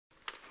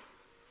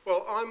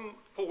Well, I'm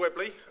Paul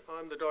Webley.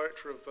 I'm the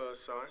director of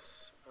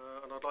SOAS,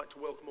 and I'd like to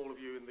welcome all of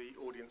you in the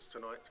audience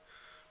tonight,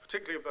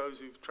 particularly of those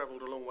who've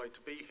travelled a long way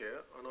to be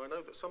here. And I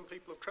know that some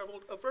people have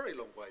travelled a very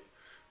long way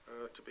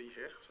to be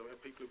here. So we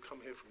have people who've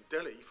come here from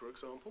Delhi, for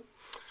example,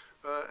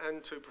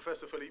 and to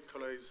Professor Philippe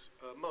Cullet's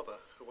mother,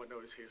 who I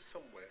know is here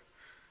somewhere.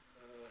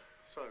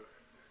 So,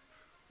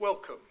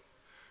 welcome.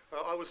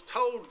 I was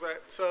told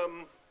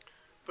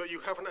that you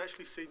haven't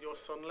actually seen your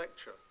son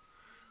lecture.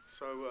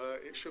 So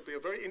it should be a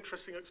very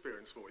interesting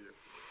experience for you.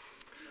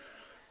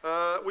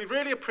 We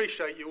really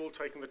appreciate you all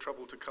taking the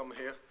trouble to come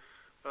here.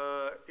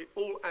 It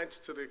all adds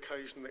to the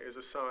occasion that is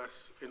a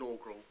SOAS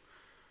Inaugural.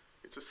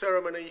 It's a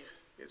ceremony,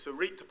 it's a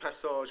rite de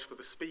passage for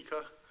the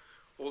speaker,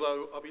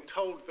 although I've been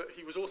told that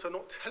he was also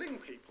not telling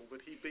people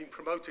that he'd been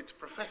promoted to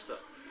professor.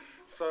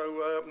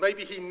 So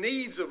maybe he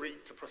needs a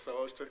rite de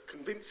passage to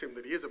convince him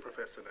that he is a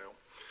professor now.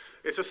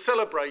 It's a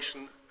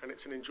celebration and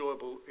it's an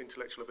enjoyable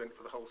intellectual event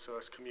for the whole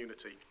SOAS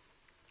community.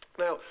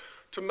 Now,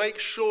 to make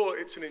sure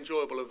it's an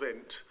enjoyable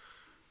event,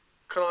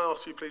 can I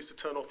ask you please to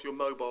turn off your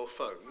mobile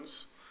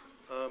phones?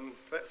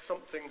 That's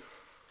something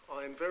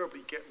I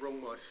invariably get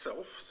wrong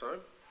myself, so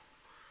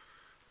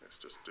let's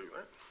just do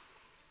that.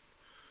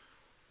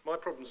 My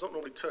problem's not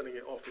normally turning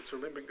it off, it's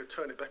remembering to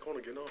turn it back on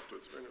again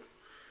afterwards.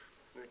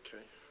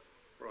 Okay,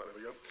 right, there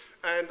we go.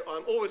 And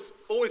I'm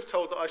always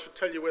told that I should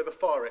tell you where the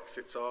fire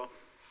exits are,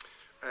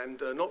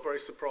 and not very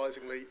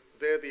surprisingly,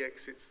 they're the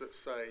exits that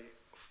say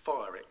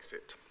fire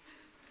exit.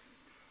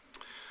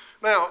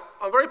 Now,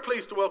 I'm very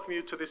pleased to welcome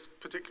you to this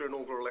particular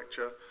inaugural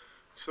lecture.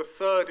 It's the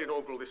third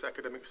inaugural this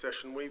academic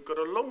session. We've got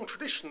a long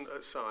tradition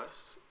at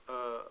SOAS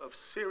of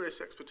serious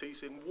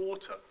expertise in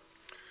water.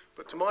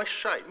 But to my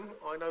shame,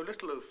 I know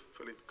little of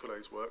Philippe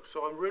Cullet's work,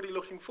 so I'm really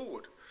looking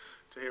forward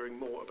to hearing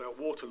more about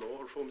water law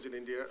reforms in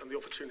India and the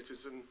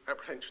opportunities and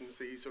apprehensions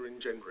these are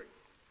engendering.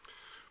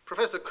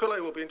 Professor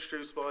Cullet will be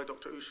introduced by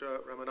Dr. Usha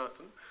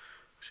Ramanathan.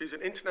 She's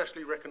an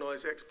internationally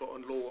recognised expert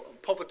on law and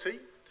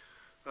poverty.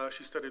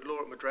 She studied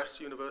law at Madras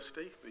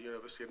University, the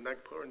University of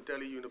Nagpur, and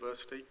Delhi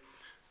University,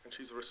 and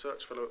she's a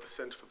research fellow at the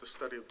Centre for the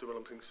Study of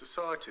Developing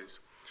Societies.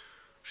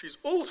 She's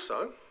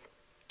also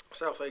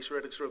South Asia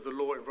editor of the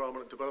Law,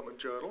 Environment and Development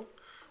Journal.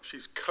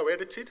 She's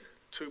co-edited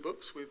 2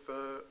 books with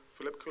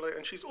Philippe Cullet,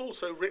 and she's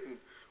also written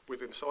with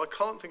him, so I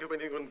can't think of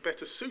anyone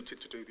better suited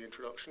to do the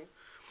introduction.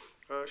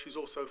 She's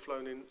also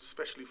flown in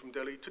specially from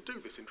Delhi to do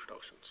this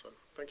introduction, so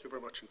thank you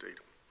very much indeed.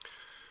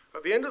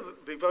 At the end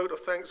of the vote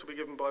of thanks will be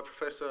given by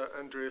Professor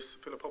Andreas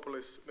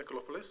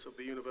Philippopoulos of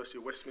the University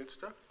of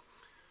Westminster.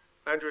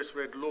 Andreas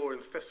read law in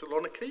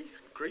Thessaloniki,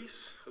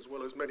 Greece, as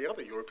well as many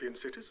other European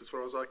cities, as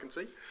far as I can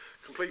see.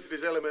 Completed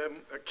his LMM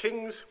at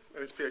King's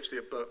and his PhD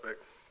at Birkbeck.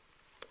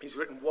 He's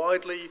written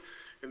widely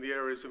in the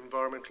areas of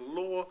environmental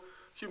law,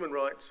 human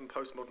rights, and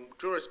postmodern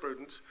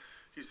jurisprudence.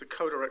 He's the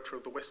co-director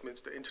of the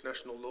Westminster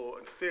International Law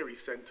and Theory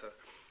Centre.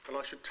 And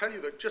I should tell you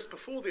that just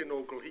before the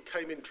inaugural, he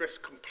came in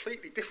dressed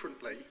completely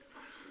differently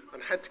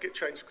and had to get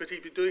changed because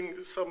he'd be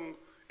doing some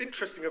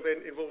interesting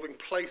event involving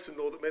place and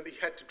law that meant he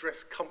had to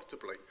dress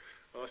comfortably.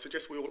 I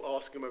suggest we all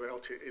ask him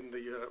about it in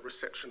the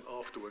reception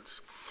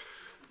afterwards.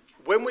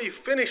 When we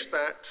finish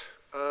that,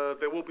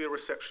 there will be a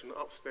reception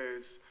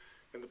upstairs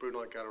in the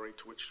Brunei Gallery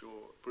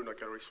Brunei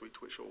Gallery suite to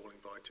which you're all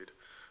invited.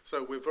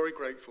 So we're very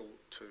grateful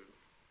to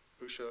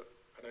Usha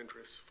and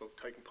Andreas for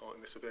taking part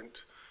in this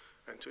event.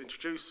 And to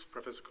introduce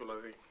Professor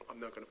Cullet, I'm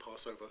now going to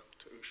pass over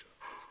to Usha.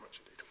 Thank you very much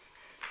indeed.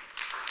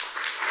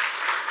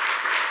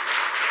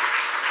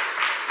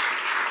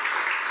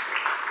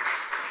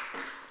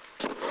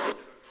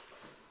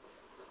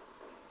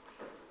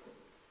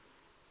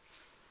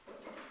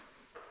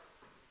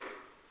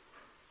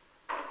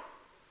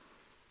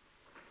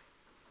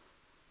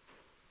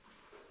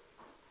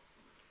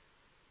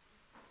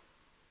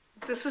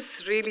 This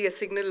is really a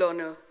signal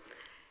honor.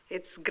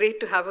 It's great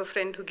to have a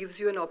friend who gives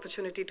you an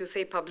opportunity to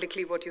say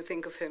publicly what you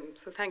think of him.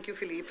 So thank you,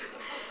 Philippe.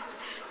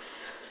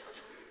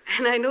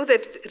 And I know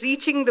that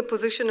reaching the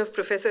position of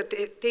professor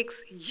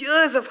takes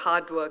years of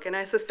hard work, and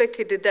I suspect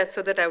he did that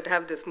so that I would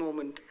have this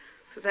moment.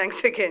 So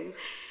thanks again.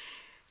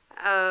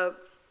 I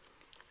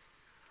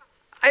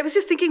was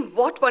just thinking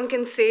what one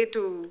can say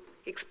to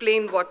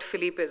explain what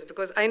Philippe is,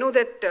 because I know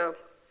that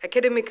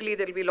academically,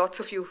 there'll be lots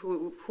of you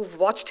who've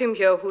watched him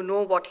here, who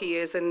know what he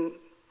is and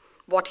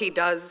what he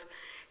does.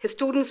 His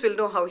students will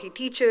know how he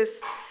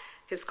teaches.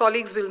 His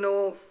colleagues will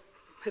know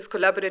his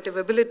collaborative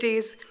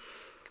abilities.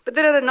 But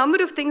there are a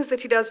number of things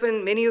that he does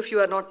when many of you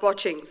are not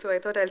watching. So I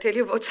thought I'll tell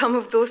you about some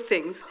of those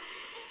things.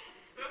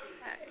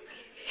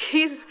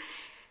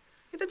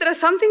 There are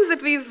some things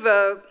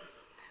that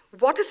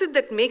what is it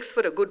that makes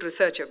for a good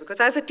researcher?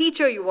 Because as a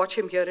teacher, you watch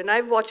him here, and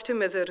I've watched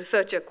him as a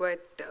researcher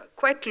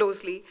quite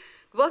closely,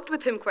 worked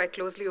with him quite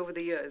closely over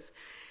the years.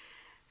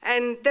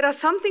 And there are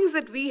some things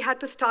that we had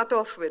to start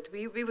off with.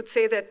 We would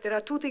say that there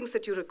are 2 things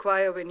that you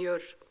require when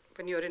you're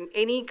in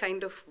any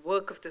kind of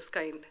work of this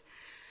kind.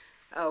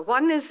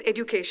 One is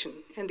education,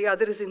 and the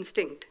other is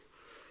instinct.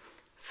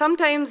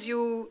 Sometimes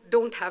you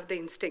don't have the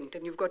instinct,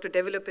 and you've got to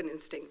develop an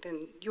instinct,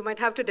 and you might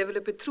have to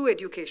develop it through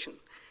education.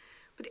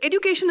 But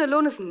education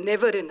alone is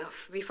never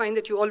enough. We find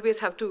that you always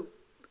have to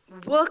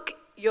work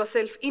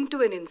yourself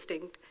into an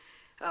instinct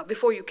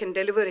before you can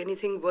deliver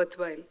anything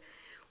worthwhile.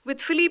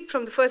 With Philippe,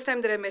 from the first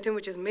time that I met him,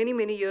 which is many,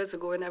 many years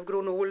ago, and I've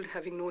grown old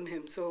having known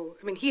him. So,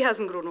 I mean, he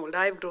hasn't grown old.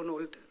 I've grown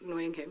old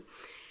knowing him.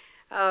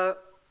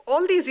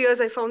 All these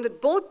years, I found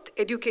that both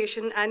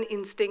education and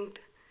instinct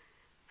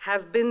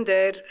have been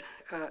there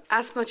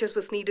as much as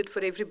was needed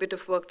for every bit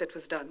of work that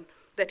was done,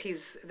 that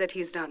he's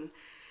done.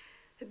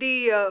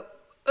 The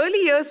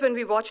early years when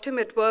we watched him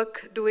at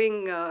work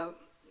doing,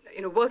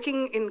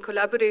 working in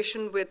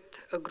collaboration with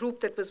a group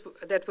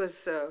that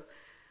was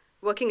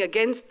working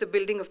against the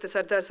building of the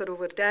Sardar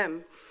Sarovar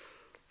Dam,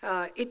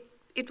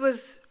 it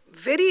was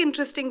very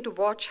interesting to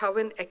watch how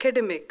an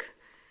academic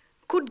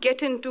could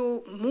get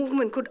into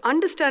movement, could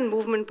understand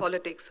movement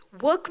politics,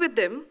 work with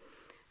them,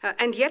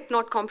 and yet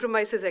not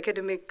compromise his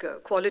academic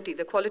quality,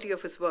 the quality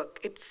of his work.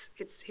 It's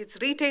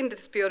retained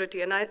its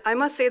purity, and I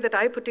must say that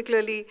I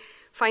particularly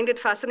find it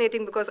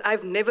fascinating because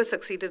I've never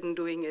succeeded in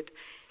doing it.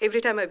 Every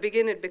time I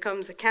begin, it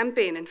becomes a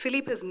campaign, and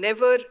Philippe has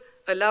never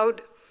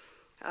allowed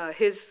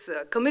his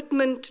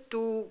commitment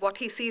to what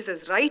he sees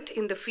as right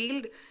in the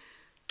field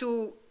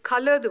to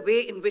color the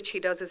way in which he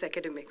does his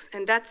academics.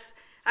 And that's,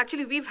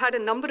 actually, we've had a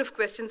number of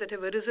questions that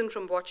have arisen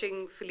from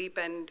watching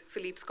Philippe and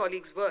Philippe's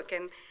colleagues' work.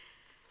 And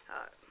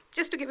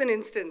just to give an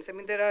instance, I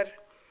mean,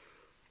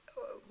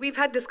 we've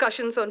had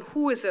discussions on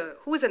who is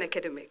an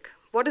academic.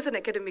 What does an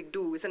academic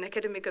do? Is an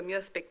academic a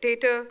mere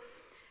spectator?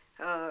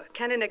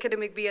 Can an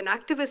academic be an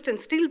activist and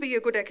still be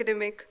a good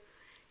academic?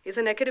 Is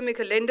an academic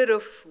a lender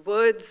of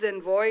words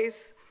and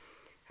voice?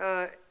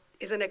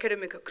 Is an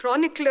academic a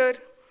chronicler?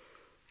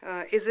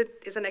 Is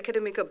an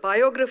academic a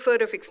biographer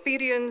of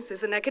experience?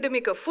 Is an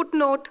academic a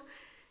footnote?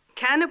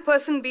 Can a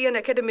person be an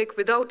academic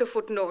without a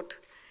footnote?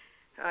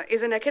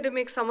 Is an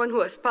academic someone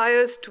who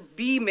aspires to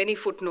be many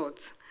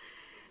footnotes?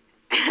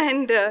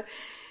 And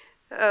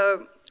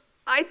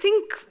I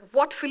think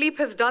what Philippe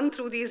has done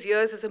through these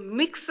years is a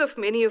mix of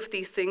many of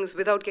these things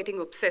without getting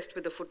obsessed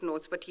with the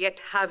footnotes, but yet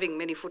having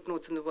many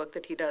footnotes in the work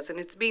that he does. And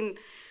I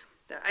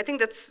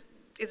think it's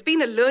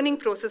been a learning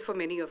process for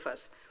many of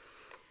us.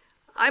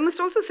 I must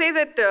also say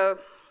that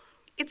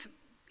it's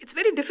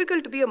very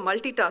difficult to be a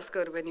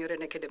multitasker when you're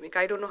an academic.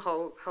 I don't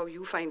know how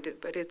you find it,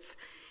 but it's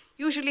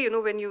usually,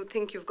 when you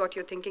think you've got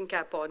your thinking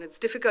cap on, it's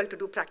difficult to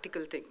do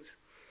practical things.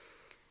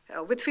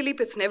 With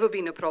Philippe, it's never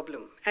been a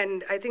problem.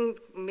 And I think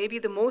maybe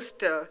the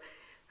most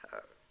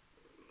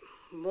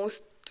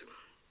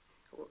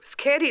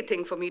scary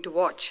thing for me to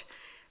watch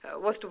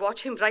was to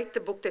watch him write the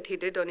book that he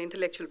did on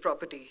intellectual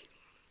property.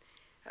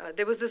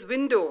 There was this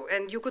window,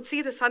 and you could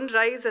see the sun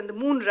rise and the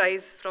moon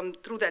rise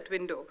through that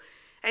window.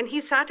 And he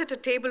sat at a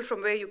table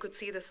from where you could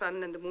see the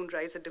sun and the moon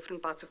rise at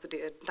different parts of the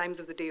day, times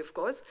of the day, of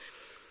course.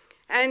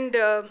 And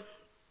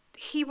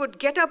he would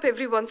get up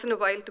every once in a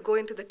while to go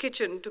into the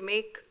kitchen to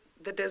make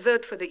the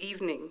dessert for the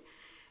evening.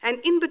 And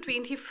in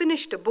between, he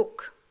finished a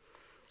book.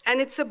 And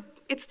it's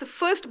the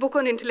first book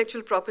on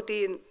intellectual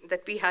property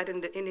that we had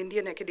in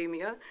Indian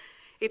academia.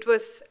 It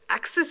was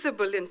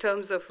accessible in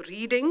terms of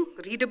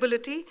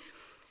readability,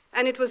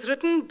 and it was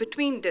written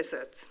between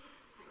desserts.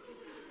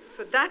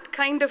 So that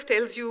kind of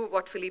tells you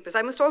what Philippe is.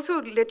 I must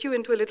also let you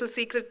into a little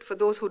secret for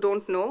those who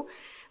don't know,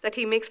 that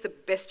he makes the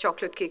best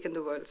chocolate cake in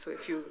the world. So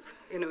if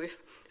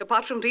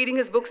apart from reading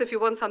his books, if you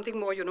want something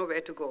more, you know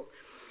where to go.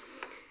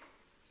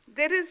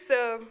 There is,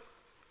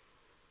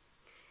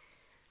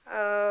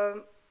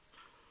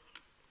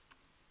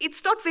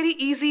 it's not very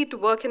easy to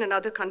work in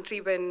another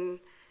country when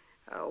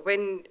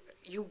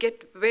you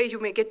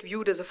may get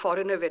viewed as a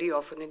foreigner very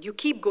often, and you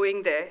keep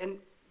going there, and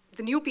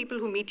the new people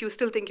who meet you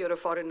still think you're a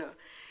foreigner.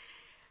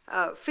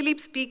 Philippe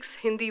speaks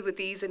Hindi with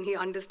ease, and he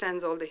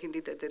understands all the Hindi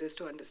that there is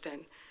to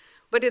understand.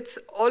 But it's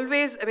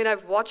always,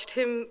 I've watched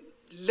him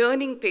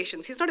learning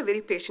patience. He's not a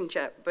very patient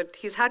chap, but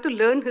he's had to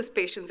learn his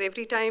patience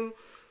every time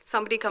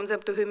somebody comes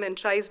up to him and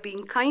tries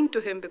being kind to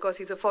him because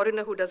he's a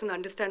foreigner who doesn't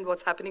understand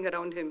what's happening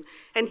around him.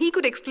 And he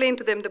could explain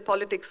to them the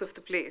politics of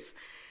the place.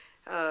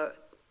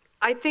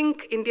 I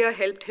think India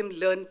helped him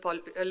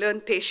learn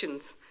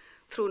patience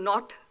through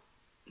not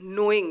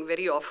knowing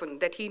very often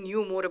that he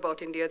knew more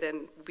about India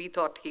than we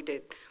thought he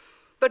did.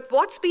 But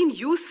what's been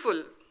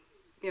useful,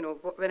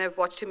 when I've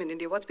watched him in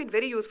India, what's been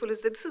very useful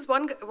is that this is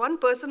one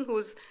person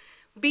who's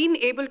been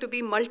able to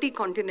be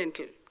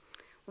multi-continental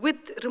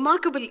with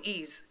remarkable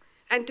ease,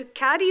 and to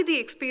carry the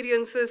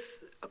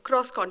experiences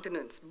across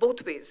continents,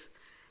 both ways,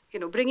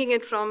 bringing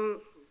it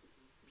from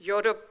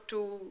Europe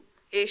to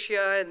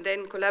Asia and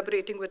then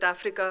collaborating with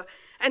Africa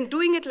and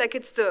doing it like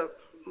it's the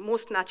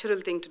most natural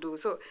thing to do.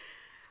 So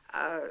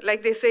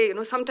like they say,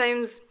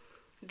 sometimes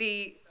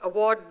the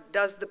award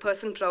does the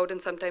person proud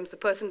and sometimes the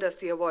person does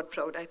the award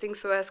proud. I think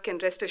SOAS can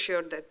rest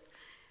assured that,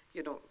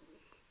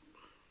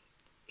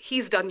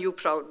 he's done you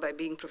proud by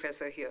being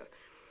professor here.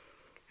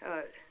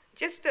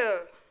 Just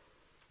a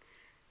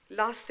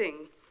last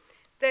thing,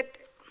 that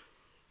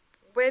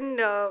when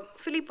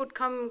Philippe would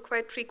come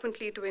quite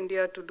frequently to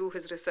India to do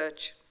his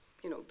research,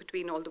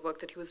 between all the work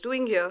that he was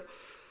doing here,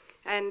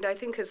 And I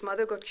think his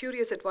mother got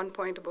curious at one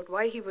point about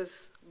why he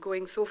was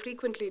going so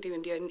frequently to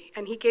India,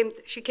 and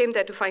she came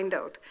there to find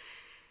out.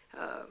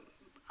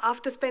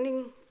 After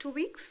spending 2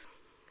 weeks,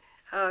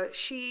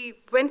 she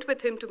went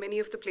with him to many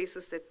of the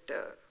places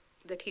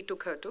that he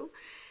took her to.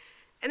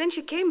 And then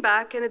she came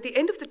back, and at the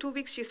end of the 2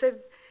 weeks, she said,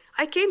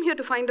 I came here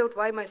to find out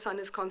why my son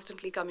is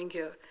constantly coming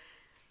here.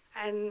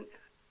 And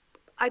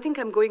I think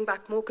I'm going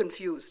back more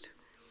confused.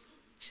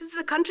 She says,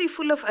 a country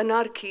full of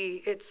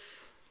anarchy.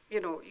 It's,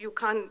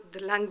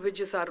 the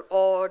languages are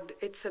odd.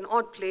 It's an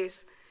odd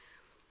place.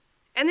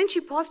 And then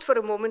she paused for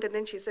a moment, and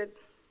then she said,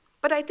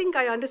 but I think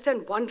I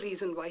understand one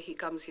reason why he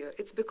comes here.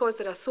 It's because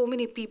there are so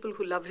many people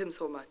who love him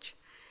so much.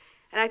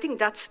 And I think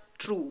that's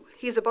true.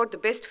 He's about the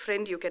best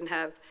friend you can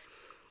have.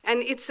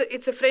 And it's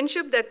a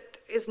friendship that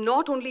is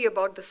not only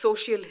about the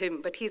social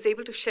him, but he's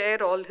able to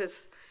share all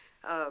his,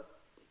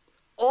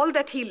 all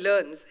that he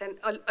learns. And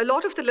a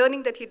lot of the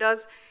learning that he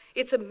does,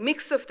 it's a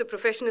mix of the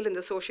professional and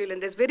the social,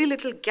 and there's very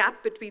little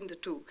gap between the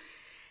two.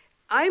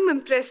 I'm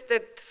impressed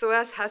that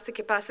SOAS has the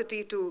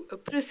capacity to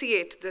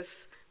appreciate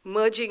this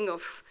merging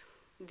of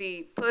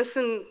the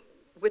person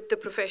with the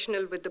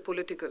professional, with the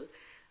political.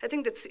 I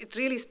think it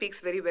really speaks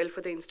very well for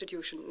the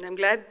institution. And I'm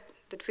glad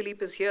that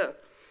Philippe is here,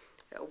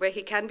 where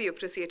he can be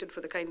appreciated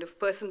for the kind of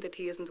person that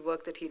he is and the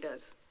work that he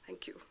does.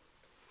 Thank you.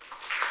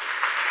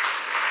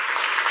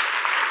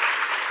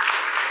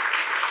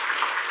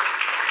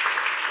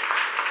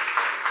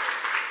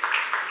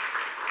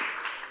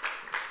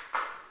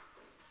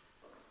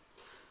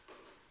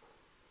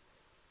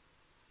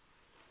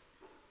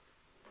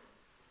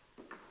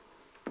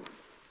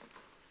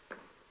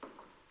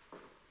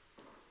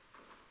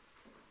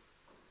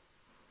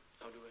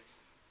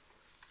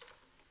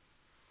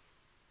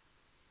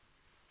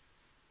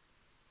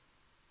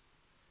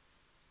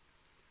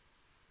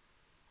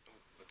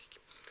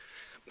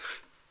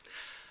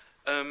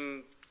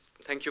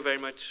 Thank you very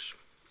much,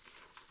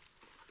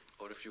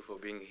 all of you, for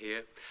being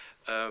here.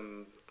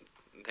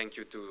 Thank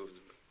you to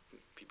the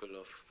people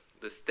of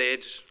the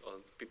stage, or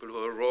people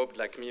who are robed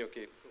like me,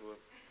 okay, who are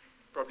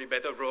probably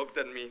better robed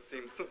than me, it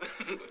seems.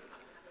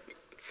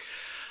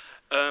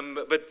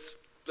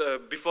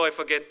 But before I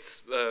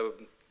forget,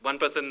 one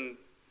person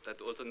that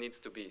also needs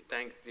to be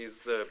thanked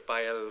is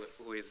Payal,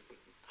 who is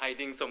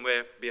hiding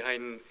somewhere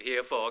behind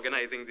here for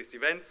organizing this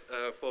event,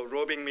 for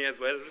robing me as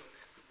well.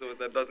 So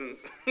that doesn't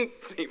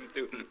seem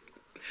to,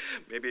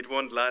 maybe it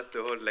won't last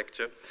the whole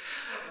lecture.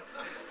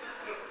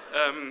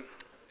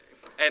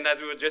 And as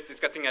we were just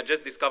discussing, I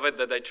just discovered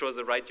that I chose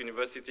the right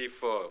university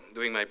for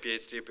doing my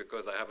PhD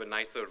because I have a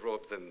nicer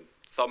robe than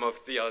some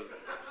of the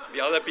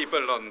other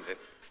people on the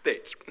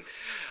stage.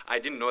 I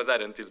didn't know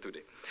that until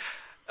today.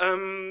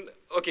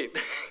 Okay,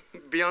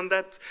 beyond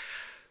that,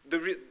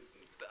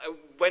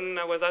 when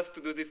I was asked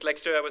to do this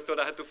lecture, I was told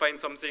I had to find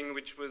something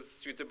which was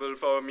suitable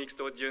for a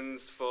mixed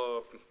audience,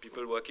 for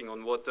people working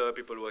on water,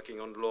 people working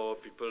on law,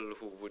 people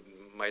who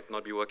might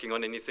not be working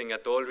on anything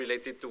at all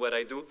related to what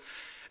I do.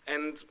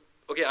 And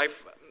okay,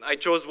 I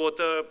chose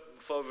water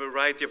for a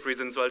variety of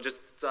reasons, so I'll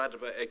just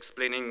start by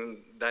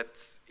explaining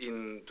that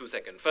in 2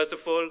 seconds. First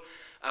of all,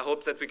 I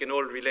hope that we can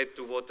all relate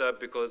to water,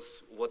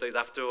 because water is,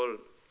 after all,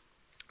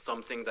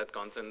 something that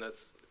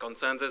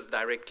concerns us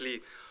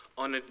directly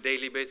on a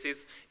daily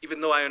basis,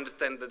 even though I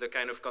understand that the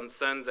kind of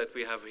concerns that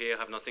we have here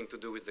have nothing to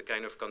do with the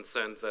kind of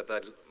concerns that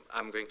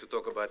I'm going to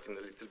talk about in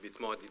a little bit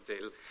more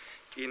detail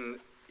in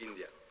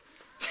India.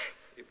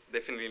 It's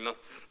definitely not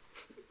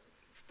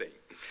staying.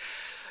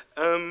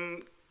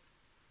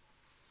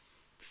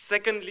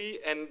 Secondly,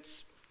 and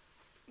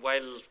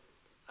while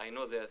I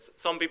know there's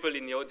some people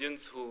in the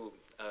audience who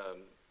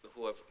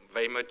are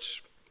very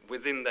much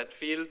within that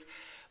field,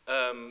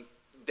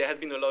 there has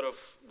been a lot of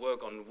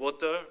work on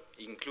water,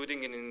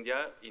 including in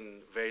India,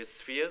 in various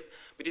spheres,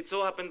 but it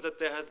so happens that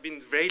there has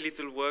been very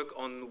little work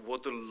on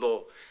water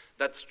law.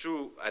 That's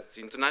true at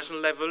the international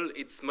level.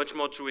 It's much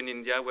more true in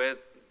India, where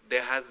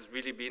there has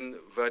really been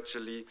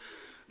virtually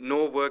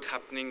no work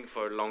happening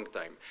for a long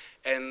time.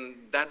 And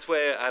that's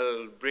where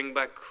I'll bring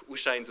back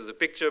Usha into the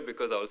picture,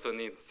 because I also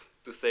need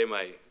to say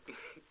my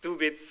 2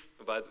 bits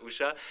about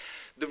Usha.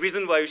 The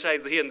reason why Usha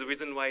is here and the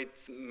reason why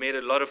it made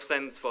a lot of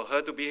sense for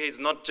her to be here is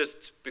not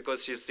just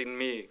because she's seen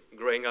me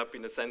growing up,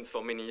 in a sense,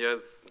 for many years,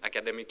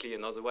 academically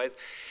and otherwise.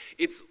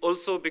 It's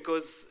also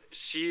because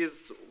she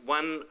is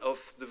one of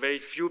the very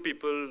few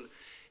people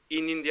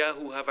in India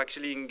who have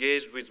actually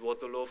engaged with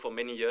water law for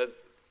many years.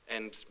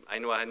 And I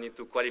know I need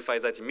to qualify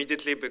that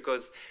immediately,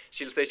 because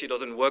she'll say she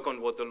doesn't work on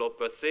water law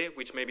per se,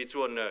 which may be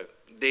true on a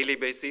daily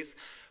basis.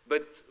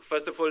 But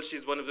first of all,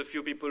 she's one of the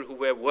few people who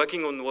were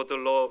working on water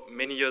law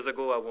many years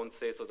ago. I won't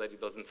say so that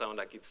it doesn't sound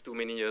like it's too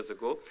many years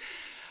ago.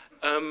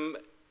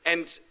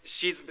 And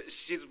she's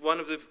one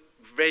of the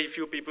very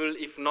few people,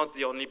 if not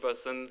the only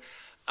person,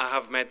 I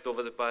have met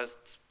over the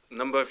past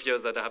number of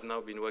years that I have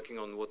now been working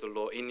on water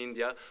law in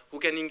India, who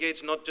can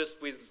engage not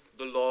just with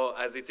the law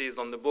as it is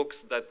on the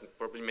books, that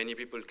probably many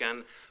people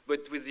can,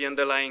 but with the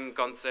underlying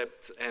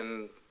concept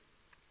and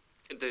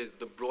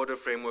the broader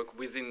framework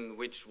within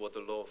which water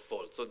law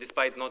falls. So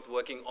despite not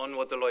working on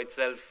water law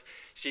itself,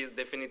 she's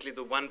definitely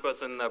the one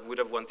person I would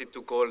have wanted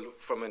to call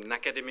from an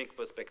academic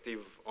perspective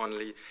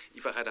only,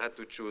 if I had had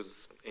to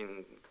choose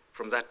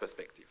from that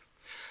perspective.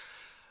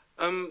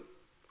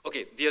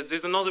 Okay,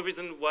 there's another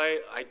reason why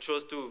I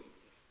chose to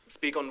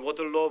speak on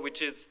water law,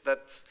 which is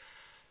that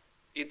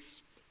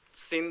it's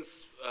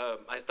since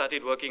I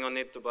started working on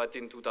it about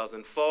in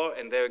 2004,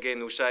 and there again,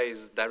 Usha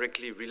is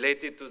directly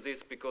related to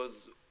this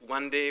because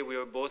one day we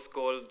were both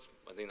called,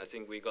 I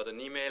think we got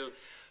an email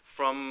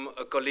from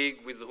a colleague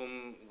with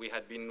whom we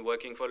had been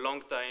working for a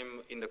long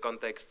time in the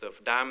context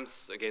of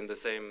dams, again, the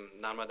same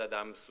Narmada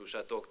dams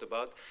Usha talked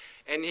about.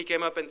 And he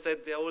came up and said,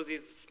 there are all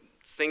these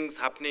things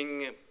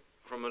happening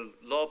from a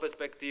law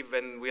perspective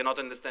and we are not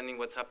understanding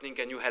what's happening,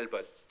 can you help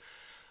us?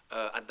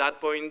 At that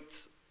point,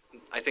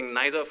 I think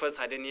neither of us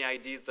had any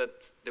ideas that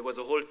there was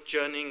a whole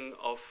churning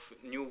of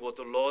new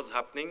water laws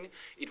happening.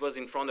 It was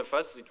in front of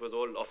us, it was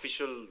all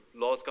official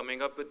laws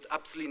coming up, but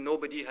absolutely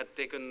nobody had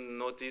taken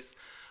notice,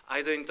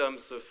 either in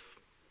terms of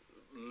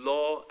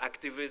law,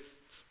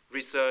 activists,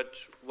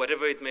 research,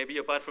 whatever it may be,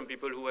 apart from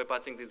people who were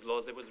passing these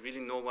laws, there was really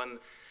no one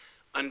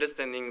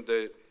understanding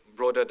the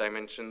broader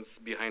dimensions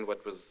behind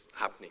what was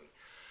happening.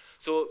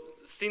 So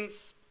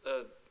since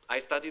I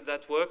started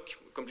that work,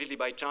 completely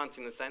by chance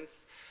in a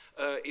sense,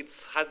 it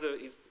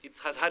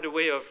has had a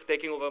way of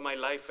taking over my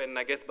life, and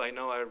I guess by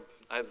now,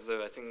 I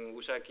think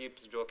Usha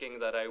keeps joking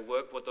that I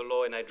work water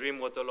law and I dream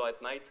water law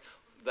at night,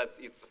 that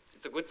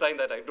it's a good sign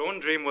that I don't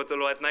dream water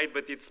law at night,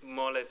 but it's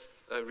more or less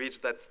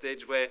reached that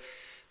stage where,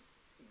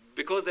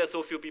 because there are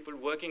so few people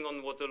working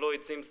on water law,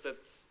 it seems that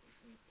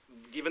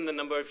given the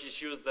number of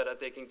issues that are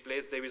taking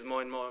place, there is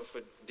more and more of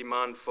a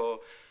demand for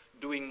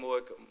doing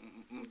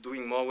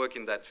more work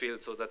in that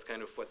field, so that's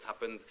kind of what's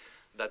happened.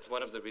 That's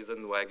one of the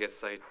reasons why I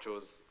guess I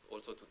chose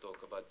also to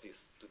talk about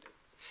this today.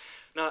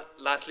 Now,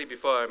 lastly,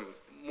 before I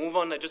move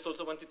on, I just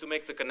also wanted to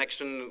make the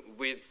connection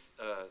with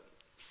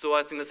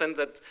SOAS in the sense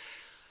that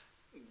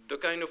the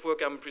kind of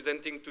work I'm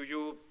presenting to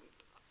you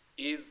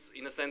is,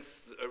 in a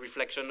sense, a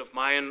reflection of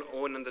my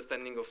own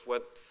understanding of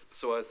what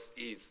SOAS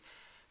is.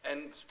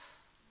 And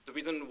the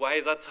reason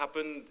why that's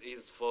happened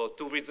is for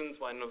two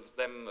reasons. One of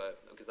them,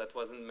 okay, that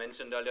wasn't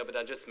mentioned earlier, but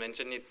I just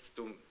mentioned it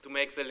to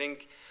make the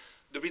link.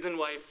 The reason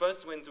why I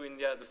first went to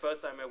India, the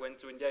first time I went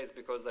to India, is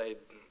because I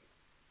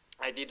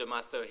did a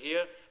master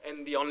here,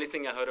 and the only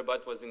thing I heard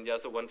about was India,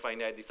 so one fine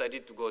day I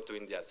decided to go to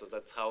India. So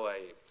that's how I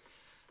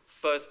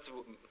first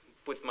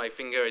put my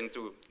finger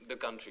into the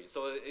country.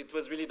 So it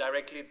was really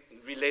directly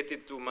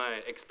related to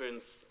my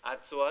experience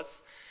at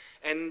SOAS.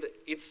 And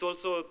it's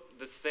also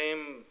the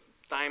same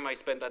time I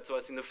spent at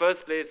SOAS in the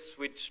first place,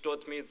 which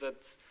taught me that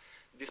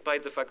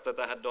despite the fact that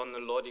I had done a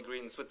law degree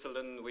in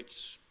Switzerland,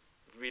 which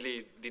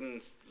really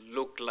didn't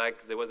look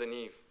like there was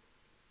any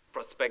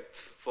prospect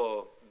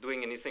for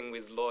doing anything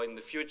with law in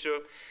the future,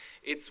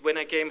 it's when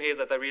I came here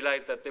that I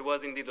realized that there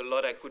was indeed a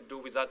lot I could do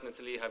without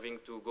necessarily having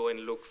to go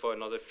and look for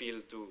another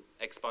field to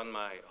expand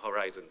my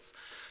horizons.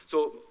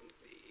 So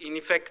in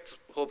effect,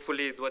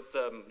 hopefully what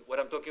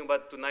I'm talking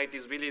about tonight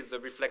is really the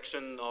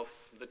reflection of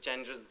the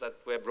changes that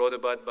were brought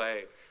about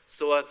by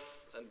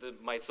SOAS and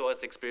my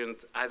SOAS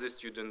experience as a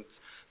student,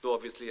 though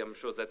obviously I'm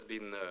sure that's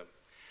been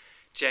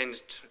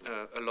changed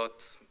a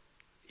lot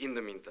in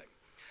the meantime.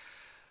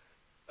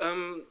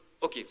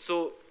 Okay,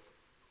 so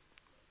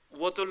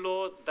water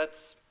law,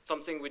 that's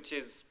something which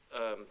is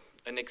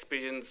an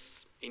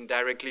experience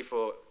indirectly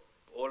for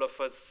all of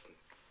us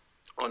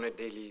on a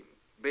daily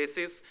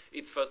basis.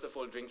 It's first of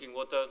all drinking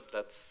water,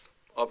 that's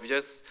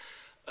obvious.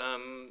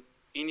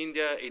 In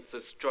India, it's a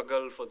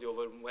struggle for the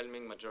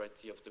overwhelming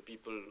majority of the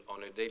people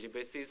on a daily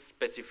basis,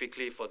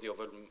 specifically for the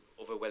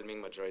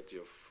overwhelming majority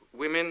of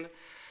women.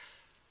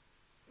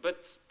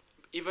 But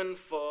even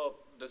for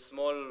the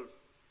small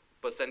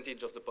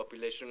percentage of the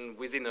population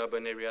within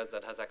urban areas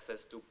that has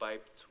access to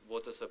piped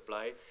water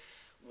supply,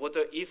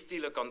 water is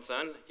still a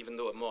concern, even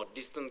though a more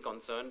distant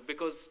concern,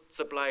 because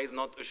supply is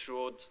not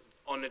assured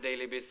on a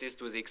daily basis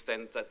to the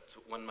extent that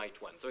one might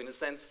want. So in a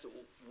sense,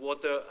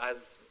 water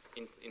as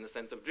in the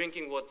sense of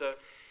drinking water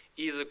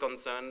is a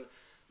concern,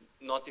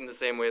 not in the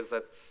same ways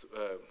that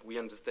we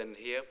understand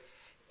here,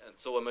 and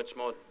so a much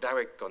more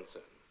direct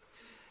concern.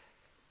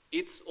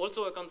 It's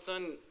also a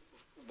concern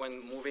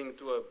when moving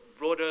to a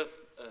broader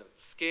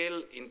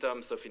scale in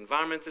terms of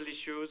environmental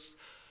issues,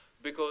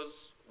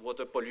 because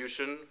water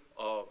pollution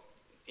or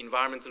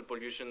environmental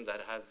pollution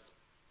that has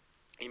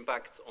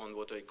impacts on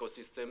water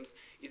ecosystems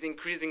is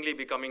increasingly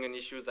becoming an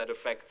issue that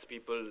affects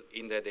people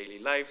in their daily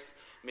lives,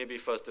 maybe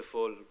first of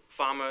all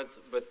farmers,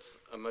 but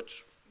a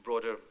much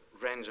broader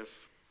range of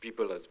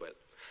people as well.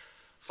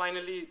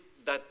 Finally,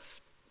 that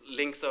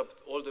links up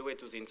all the way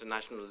to the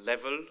international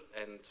level,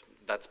 and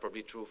that's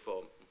probably true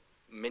for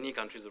many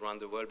countries around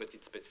the world, but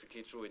it's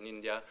specifically true in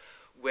India,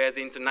 where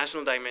the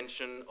international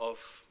dimension of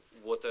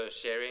water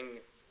sharing,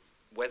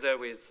 whether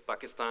with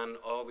Pakistan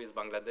or with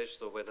Bangladesh,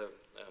 so whether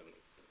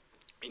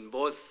in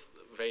both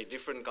very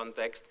different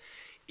contexts,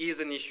 is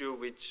an issue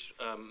which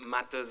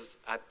matters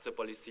at the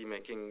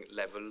policy-making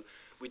level,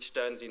 which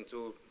turns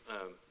into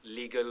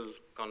legal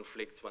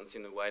conflicts once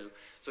in a while.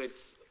 So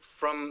it's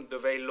from the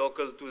very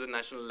local to the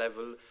national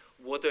level.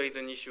 Water is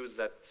an issue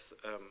that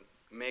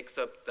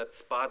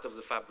that's part of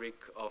the fabric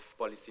of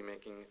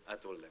policy-making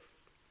at all levels.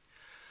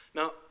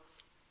 Now,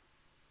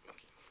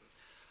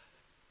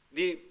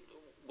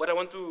 what I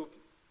want to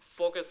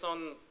focus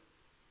on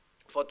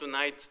for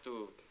tonight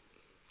to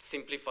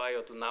simplify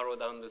or to narrow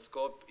down the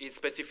scope is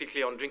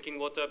specifically on drinking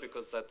water,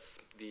 because that's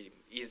the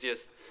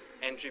easiest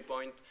entry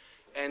point,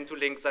 and to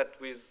link that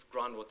with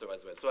groundwater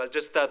as well. So I'll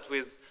just start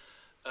with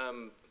a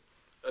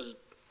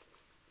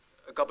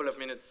couple of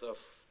minutes of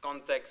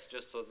context,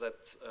 just so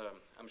that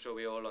I'm sure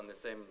we're all on the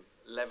same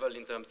level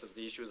in terms of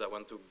the issues I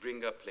want to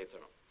bring up later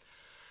on.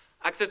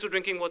 Access to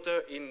drinking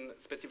water,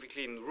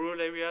 specifically in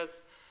rural areas.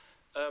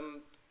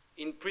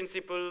 In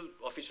principle,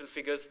 official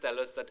figures tell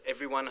us that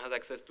everyone has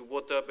access to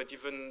water, but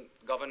even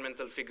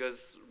governmental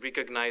figures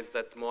recognize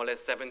that more or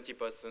less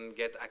 70%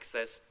 get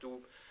access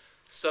to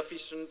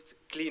sufficient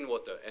clean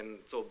water. And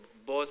so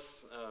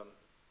both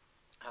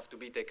have to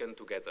be taken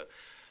together.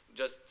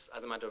 Just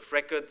as a matter of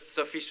record,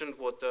 sufficient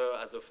water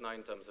as of now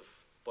in terms of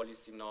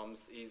policy norms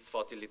is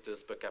 40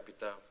 liters per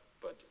capita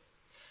per day.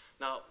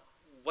 Now,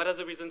 what are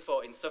the reasons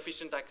for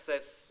insufficient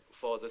access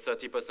for the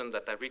 30%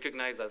 that I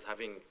recognize as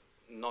having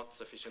not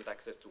sufficient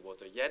access to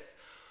water yet?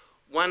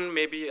 One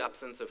may be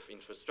absence of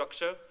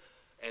infrastructure,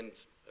 and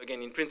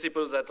again, in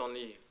principle, that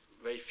only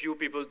very few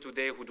people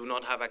today who do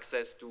not have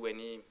access to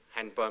any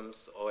hand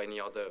pumps or any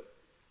other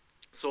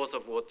source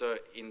of water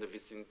in the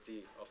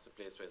vicinity of the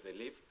place where they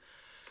live.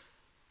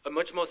 A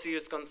much more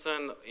serious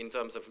concern in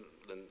terms of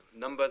the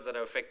numbers that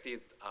are affected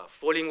are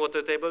falling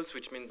water tables,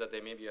 which means that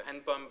there may be a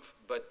hand pump,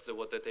 but the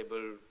water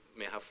table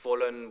may have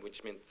fallen,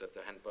 which means that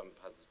the hand pump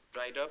has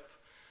dried up.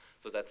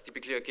 So that's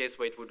typically a case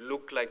where it would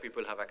look like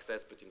people have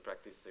access, but in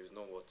practice there is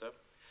no water.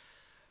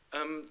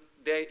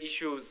 There are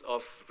issues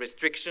of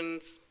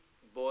restrictions,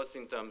 both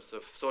in terms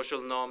of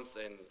social norms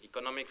and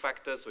economic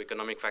factors. So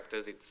economic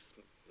factors, it's,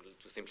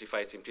 to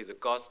simplify, simply the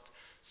cost.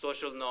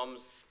 Social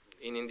norms,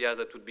 in India,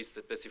 that would be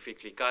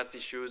specifically caste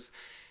issues.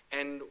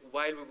 And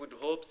while we would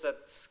hope that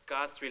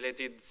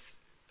caste-related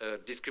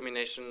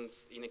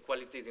discriminations,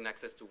 inequalities in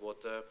access to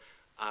water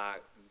are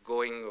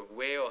going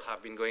away or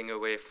have been going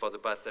away for the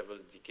past several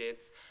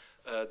decades,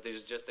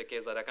 there's just a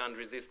case that I can't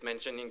resist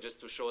mentioning just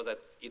to show that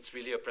it's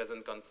really a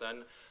present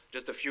concern.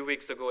 Just a few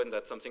weeks ago, and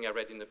that's something I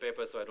read in the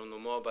paper, so I don't know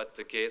more about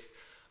the case,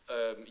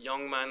 a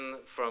young man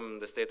from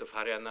the state of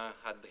Haryana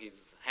had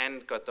his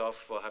hand cut off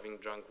for having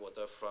drunk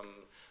water from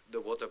the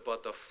water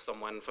pot of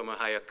someone from a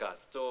higher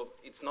caste. So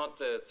it's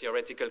not a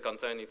theoretical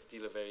concern, it's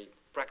still a very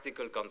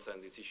practical concern,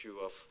 this issue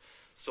of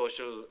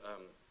social,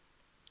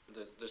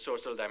 the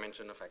social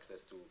dimension of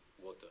access to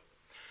water.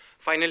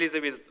 Finally,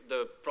 there is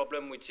the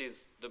problem which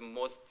is the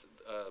most,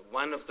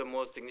 one of the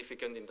most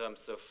significant in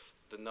terms of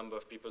the number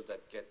of people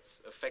that get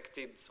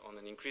affected on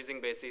an increasing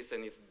basis,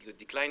 and it's the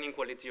declining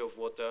quality of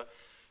water.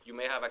 You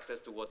may have access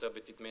to water,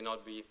 but it may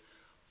not be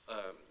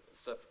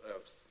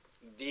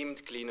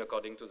deemed clean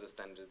according to the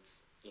standards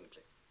in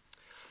place.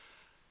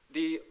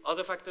 The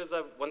other factors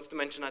I want to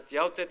mention at the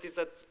outset is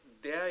that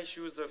there are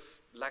issues of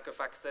lack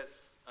of access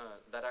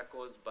that are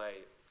caused by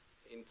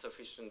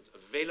insufficient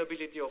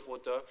availability of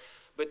water,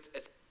 but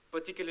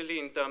particularly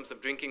in terms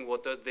of drinking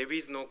water, there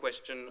is no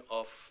question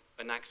of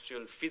an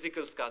actual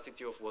physical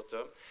scarcity of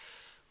water.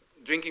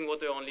 Drinking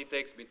water only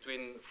takes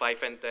between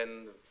 5 and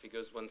 10,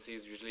 figures one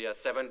sees usually as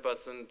 7%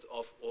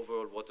 of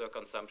overall water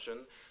consumption.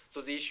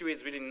 So the issue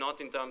is really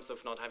not in terms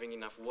of not having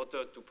enough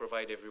water to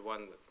provide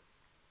everyone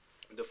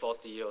the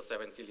 40 or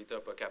 70 liter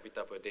per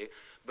capita per day,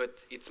 but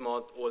it's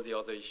more all the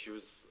other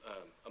issues,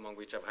 among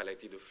which I've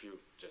highlighted a few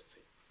just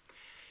here.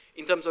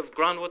 In terms of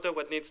groundwater,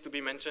 what needs to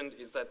be mentioned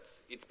is that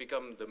it's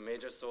become the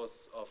major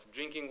source of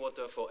drinking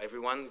water for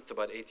everyone. It's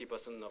about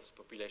 80% of the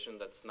population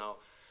that's now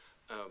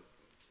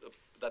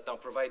that now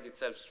provides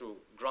itself through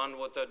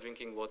groundwater,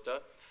 drinking water,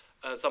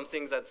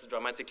 something that's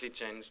dramatically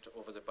changed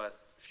over the past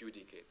few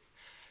decades.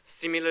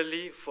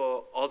 Similarly,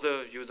 for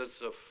other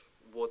users of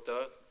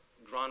water,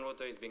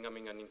 groundwater is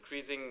becoming an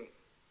increasing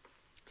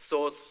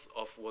source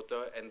of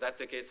water, and that's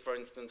the case, for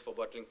instance, for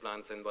bottling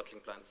plants, and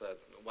bottling plants are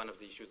one of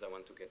the issues I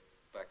want to get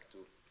back to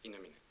in a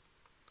minute.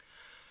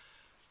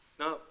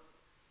 Now,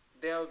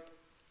 there are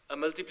a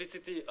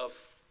multiplicity of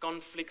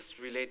conflicts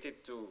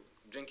related to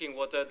drinking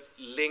water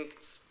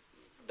linked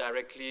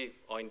directly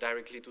or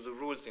indirectly to the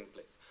rules in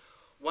place.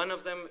 One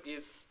of them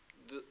is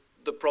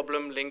the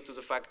problem linked to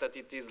the fact that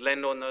it is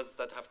landowners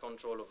that have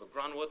control over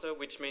groundwater,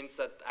 which means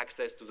that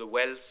access to the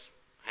wells,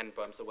 hand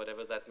pumps or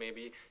whatever that may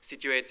be,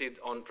 situated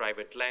on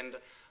private land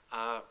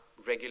are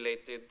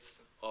regulated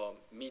or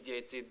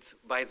mediated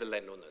by the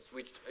landowners,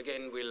 which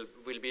again will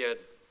be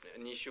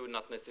an issue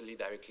not necessarily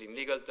directly in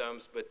legal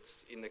terms, but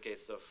in the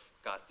case of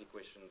caste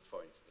equations,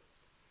 for instance.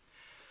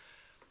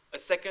 A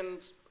second,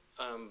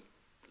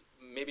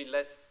 maybe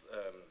less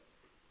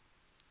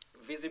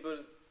visible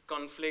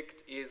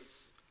conflict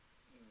is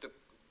the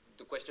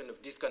question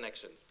of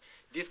disconnections.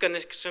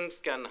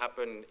 Disconnections can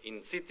happen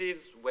in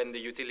cities when the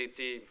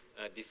utility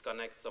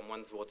disconnects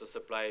someone's water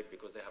supply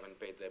because they haven't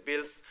paid their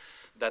bills.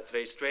 That's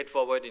very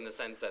straightforward in the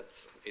sense that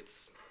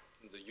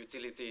the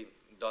utility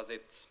does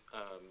it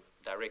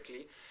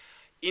directly.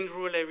 In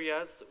rural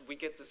areas, we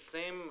get the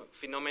same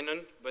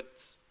phenomenon, but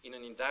in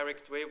an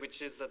indirect way,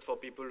 which is that for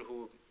people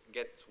who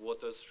get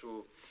water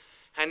through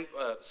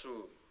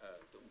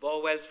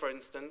bore wells, for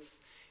instance,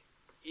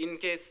 in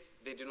case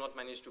they do not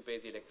manage to pay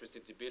the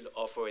electricity bill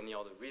or for any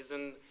other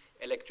reason,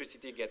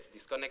 electricity gets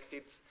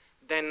disconnected,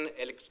 then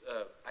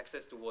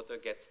access to water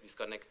gets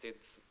disconnected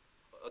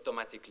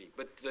automatically.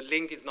 But the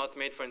link is not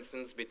made, for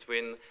instance,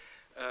 between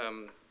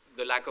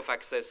the lack of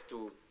access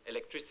to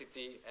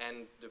electricity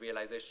and the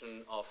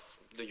realization of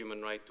the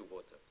human right to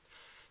water.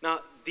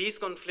 Now, these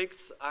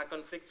conflicts are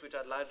conflicts which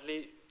are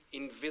largely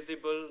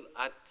invisible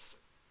at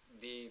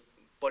the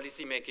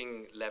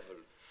policy-making level,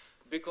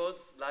 because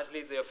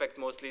largely they affect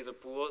mostly the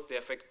poor, they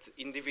affect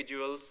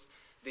individuals,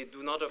 they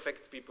do not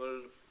affect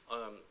people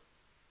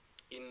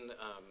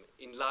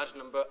in large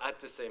number at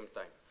the same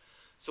time.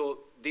 So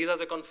these are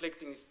the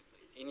conflicts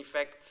in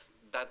effect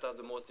that are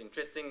the most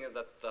interesting, and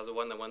that are the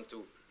one I want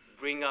to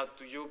bring out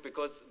to you,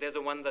 because they're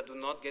the ones that do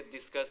not get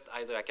discussed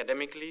either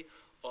academically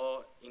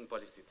or in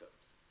policy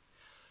terms.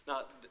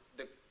 Now,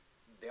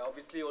 there are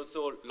obviously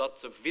also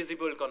lots of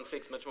visible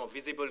conflicts, much more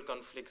visible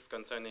conflicts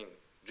concerning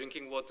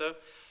drinking water,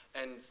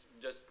 and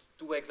just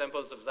two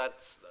examples of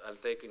that I'll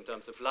take in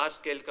terms of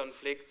large-scale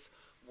conflicts.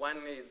 One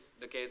is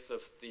the case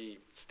of the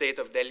state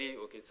of Delhi.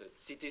 Okay, it's a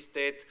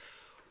city-state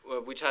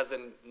which has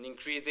an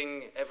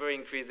increasing,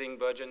 ever-increasing,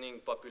 burgeoning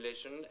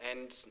population,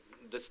 and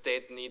the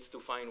state needs to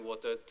find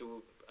water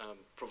to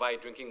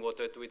provide drinking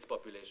water to its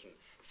population.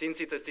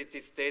 Since it's a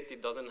city-state,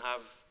 it doesn't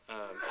have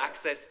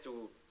access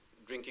to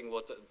drinking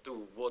water,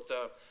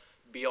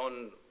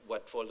 beyond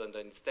what falls under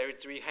its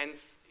territory.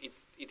 Hence,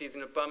 it is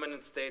in a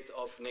permanent state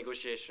of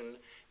negotiation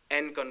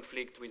and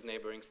conflict with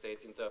neighboring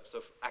states in terms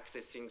of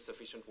accessing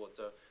sufficient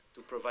water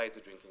to provide the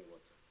drinking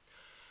water.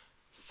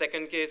 The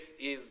second case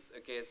is a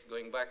case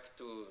going back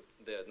to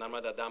the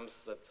Narmada dams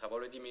that have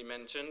already been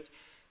mentioned,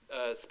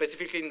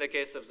 specifically in the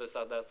case of the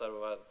Sardar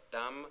Sarovar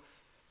Dam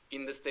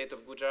in the state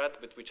of Gujarat,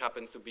 but which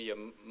happens to be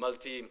an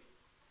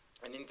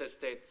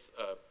interstate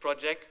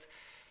project.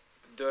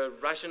 The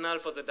rationale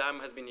for the dam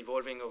has been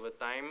evolving over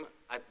time.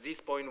 At this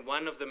point,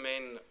 one of the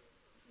main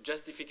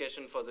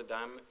justification for the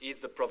dam is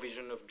the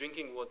provision of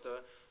drinking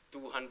water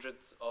to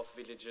hundreds of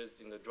villages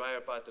in the drier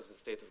part of the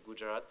state of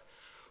Gujarat.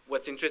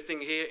 What's interesting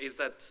here is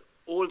that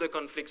all the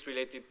conflicts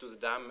related to the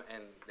dam,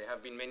 and there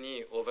have been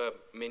many over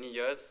many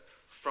years,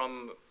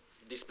 from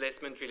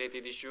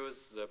displacement-related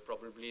issues,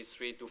 probably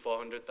 300,000 to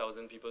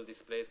 400,000 people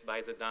displaced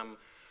by the dam,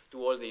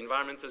 to all the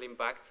environmental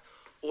impacts,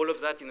 all of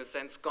that, in a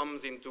sense,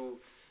 comes into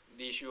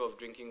the issue of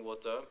drinking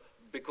water,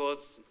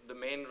 because the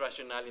main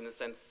rationale, in a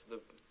sense,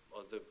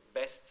 or the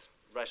best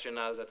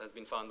rationale that has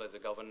been found by the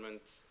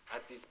government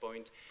at this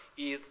point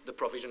is the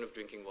provision of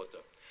drinking water.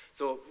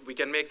 So we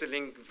can make the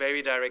link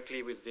very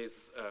directly with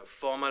these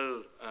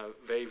formal,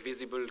 very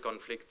visible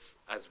conflicts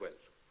as well.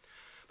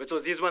 But so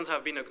these ones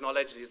have been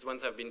acknowledged, these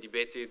ones have been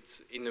debated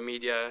in the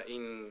media,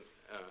 in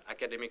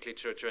academic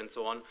literature and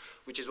so on,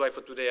 which is why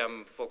for today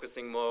I'm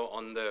focusing more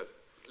on the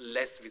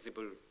less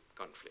visible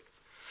conflicts.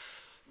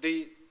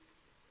 The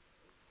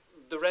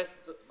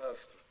rest of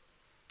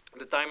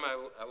the time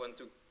I want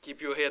to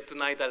keep you here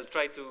tonight, I'll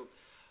try to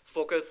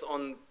focus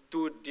on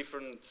two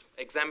different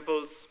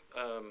examples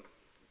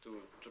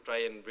to try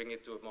and bring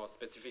it to a more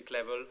specific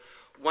level.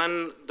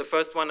 The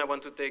first one I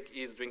want to take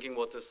is drinking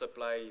water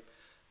supply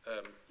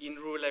in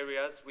rural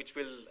areas, which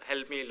will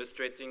help me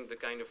illustrating the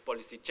kind of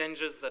policy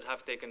changes that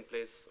have taken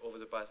place over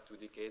the past 2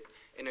 decades.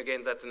 And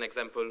again, that's an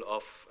example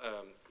of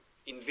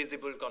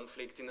invisible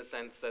conflict, in the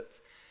sense that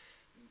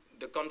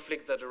the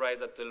conflicts that arise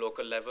at the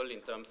local level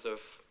in terms of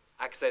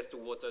access to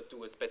water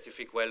to a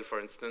specific well, for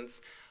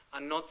instance,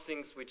 are not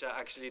things which are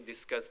actually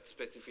discussed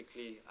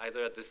specifically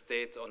either at the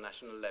state or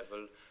national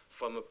level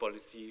from a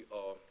policy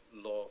or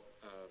law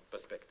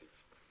perspective.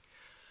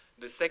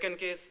 The second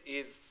case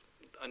is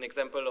an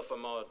example of a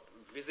more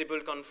visible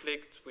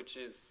conflict, which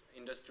is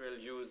industrial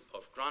use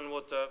of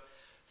groundwater,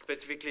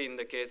 specifically in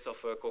the case of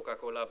a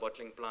Coca-Cola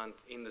bottling plant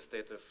in the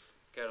state of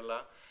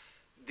Kerala.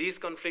 This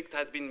conflict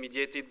has been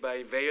mediated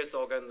by various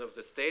organs of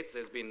the state.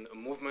 There's been a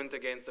movement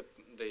against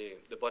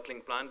the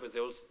bottling plant, but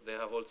there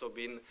have also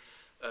been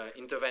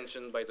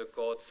intervention by the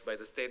courts, by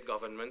the state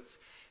governments.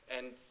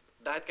 And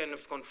that kind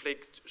of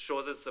conflict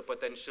shows us the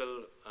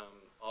potential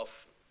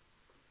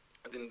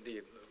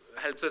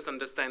helps us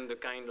understand the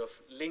kind of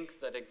links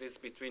that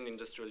exist between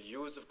industrial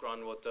use of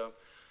groundwater,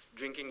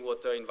 drinking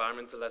water,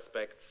 environmental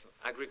aspects,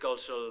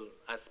 agricultural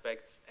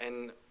aspects,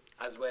 and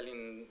as well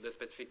in the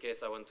specific case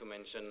I want to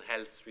mention,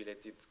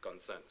 health-related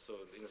concerns. So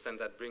in a sense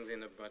that brings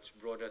in a much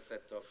broader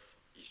set of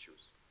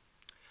issues.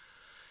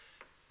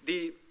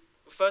 The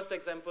first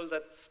example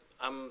that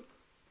I'm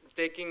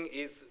taking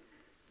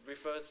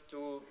refers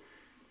to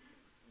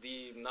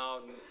the now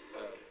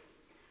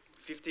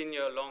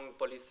 15-year-long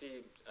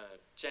policy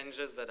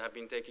changes that have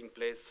been taking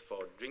place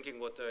for drinking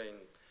water in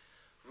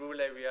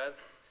rural areas.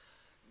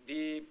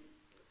 The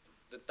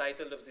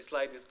title of this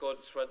slide is called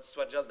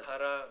Swajal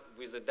Dhara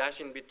with a dash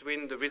in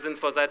between. The reason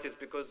for that is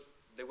because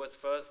there was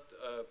first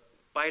a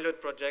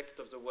pilot project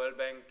of the World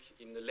Bank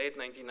in the late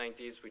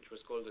 1990s, which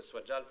was called the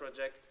Swajal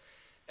Project,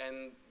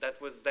 and that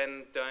was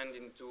then turned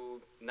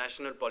into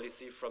national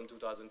policy from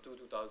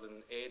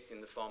 2002-2008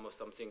 in the form of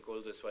something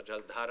called the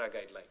Swajal Dhara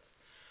Guidelines.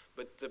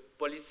 But the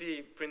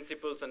policy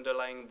principles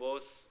underlying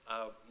both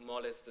are more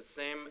or less the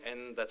same,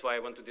 and that's why I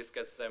want to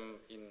discuss them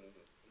in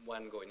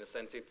one go. In a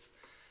sense,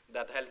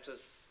 that helps us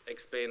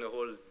explain a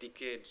whole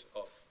decade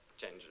of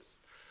changes.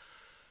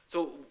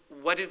 So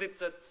what is it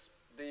that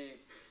the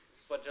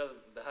Swajal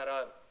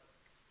Dhara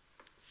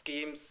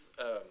schemes,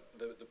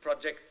 the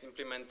project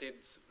implemented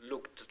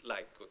looked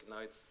like? Okay, now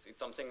it's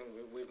something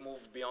we've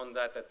moved beyond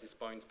that at this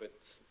point, but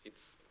it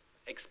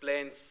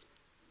explains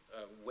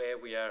where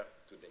we are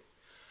today.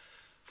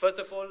 First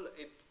of all,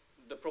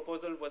 the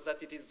proposal was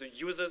that it is the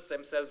users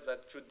themselves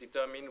that should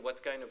determine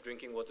what kind of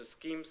drinking water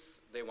schemes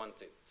they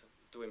wanted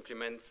to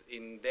implement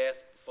in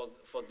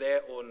for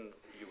their own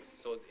use.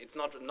 So it's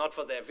not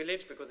for their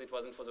village, because it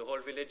wasn't for the whole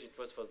village, it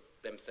was for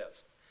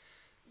themselves.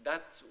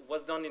 That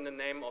was done in the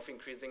name of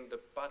increasing the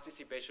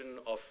participation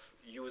of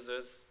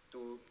users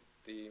to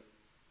the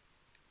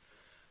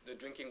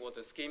drinking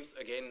water schemes,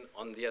 again,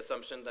 on the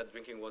assumption that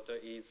drinking water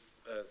is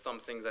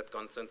something that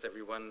concerns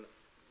everyone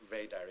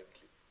very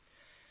directly.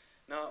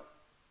 Now,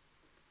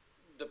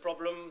 the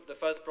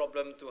first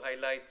problem to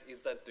highlight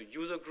is that the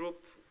user group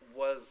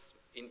was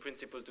in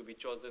principle to be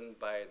chosen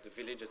by the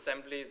village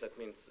assemblies. That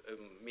means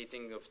a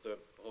meeting of the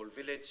whole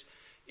village.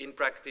 In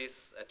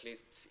practice, at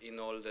least in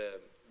all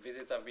the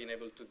visits I've been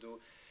able to do,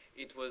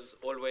 it was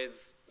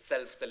always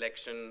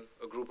self-selection,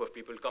 a group of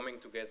people coming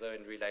together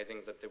and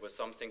realizing that there was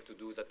something to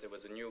do, that there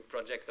was a new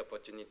project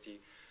opportunity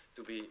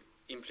to be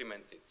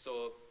implemented.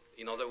 So,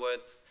 in other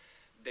words,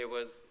 there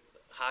was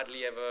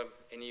hardly ever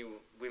any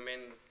women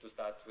to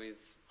start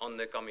with on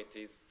the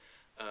committees,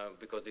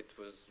 because it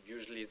was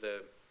usually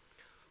the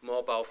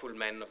more powerful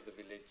men of the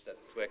village that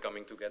were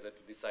coming together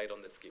to decide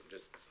on the scheme,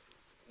 just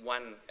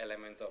one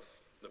element of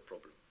the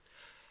problem.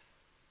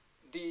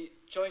 The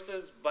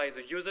choices by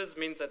the users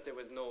means that there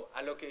was no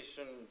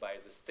allocation by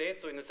the state,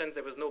 so in a sense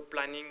there was no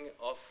planning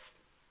of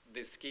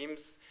the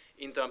schemes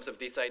in terms of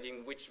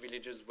deciding which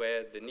villages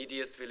were the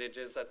neediest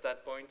villages at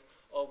that point,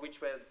 or which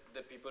were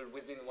the people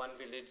within one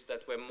village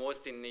that were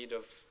most in need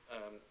of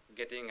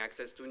getting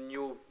access to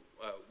new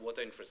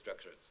water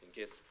infrastructures. In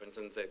case, for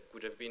instance, there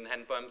could have been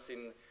hand pumps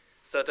in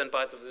certain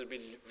parts of the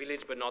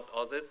village, but not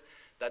others.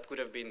 That could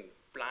have been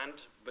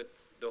planned, but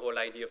the whole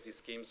idea of these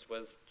schemes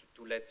was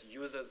to let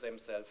users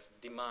themselves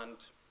demand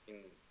in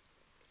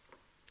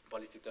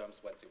policy terms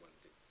what they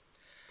wanted.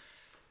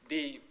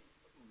 The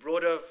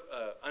broader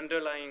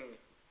underlying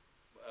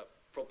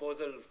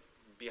proposal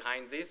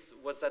behind this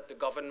was that the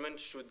government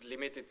should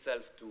limit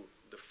itself to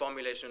the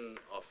formulation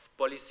of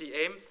policy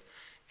aims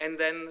and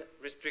then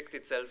restrict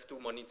itself to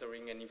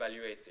monitoring and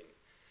evaluating.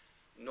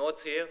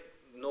 Note here,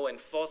 no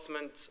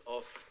enforcement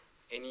of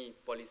any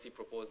policy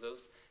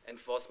proposals.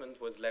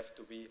 Enforcement was left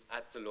to be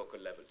at the local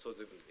level. So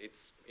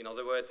in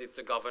other words, it's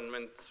a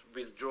government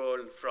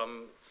withdrawal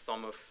from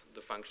some of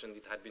the functions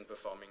it had been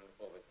performing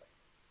over time.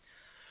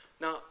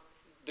 Now,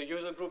 the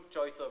user group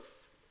choice of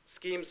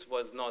schemes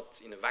was not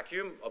in a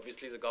vacuum.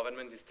 Obviously, the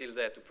government is still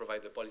there to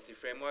provide the policy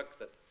framework.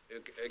 That,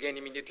 again,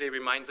 immediately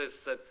reminds us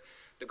that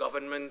the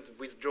government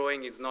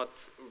withdrawing is not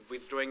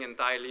withdrawing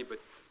entirely, but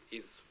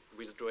is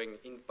withdrawing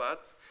in part.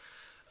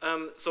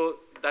 So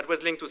that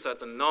was linked to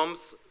certain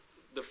norms.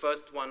 The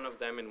first one of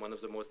them, and one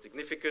of the most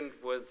significant,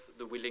 was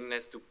the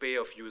willingness to pay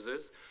of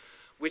users,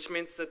 which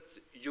means that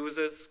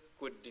users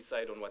could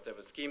decide on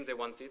whatever scheme they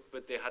wanted,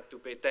 but they had to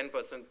pay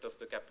 10% of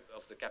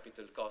the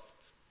capital cost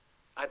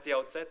at the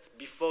outset,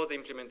 before the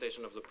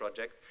implementation of the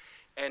project,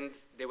 and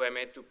they were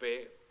made to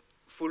pay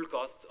full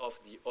cost of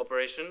the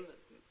operation,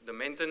 the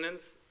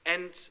maintenance,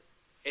 and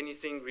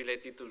anything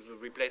related to the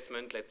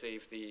replacement. Let's say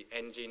if the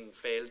engine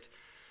failed,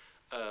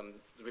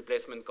 the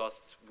replacement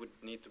cost would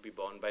need to be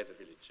borne by the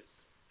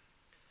villages.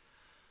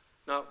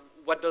 Now,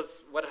 what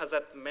has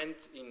that meant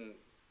in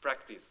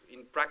practice?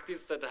 In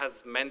practice, that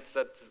has meant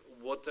that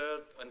water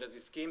under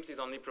these schemes is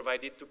only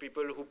provided to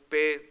people who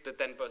pay the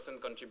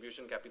 10%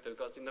 contribution capital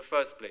cost in the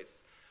first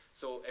place.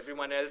 So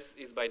everyone else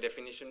is by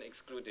definition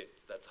excluded.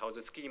 That's how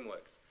the scheme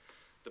works.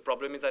 The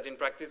problem is that in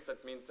practice,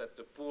 that means that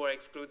the poor are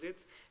excluded,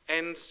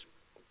 and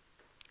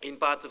in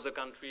parts of the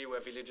country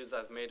where villages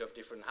are made of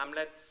different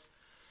hamlets,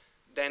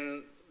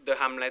 then the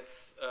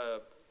hamlets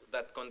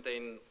that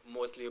contain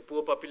mostly a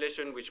poor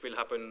population, which will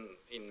happen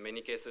in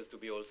many cases to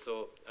be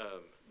also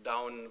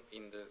down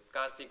in the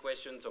caste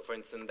equation. So for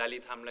instance,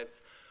 Dalit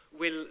hamlets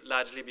will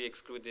largely be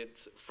excluded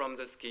from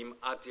the scheme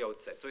at the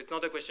outset. So it's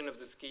not a question of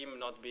the scheme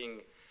not being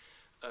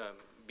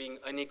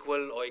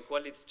unequal or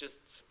equal, it's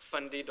just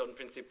funded on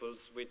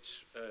principles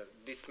which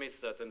dismiss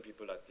certain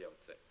people at the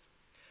outset.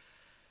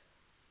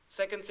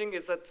 Second thing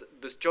is that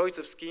the choice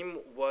of scheme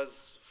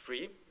was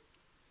free.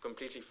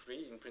 completely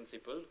free in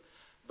principle,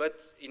 but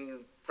in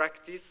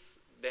practice,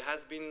 there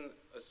has been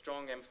a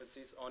strong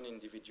emphasis on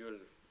individual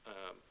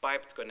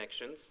piped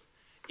connections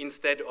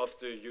instead of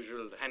the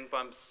usual hand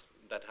pumps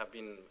that have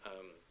been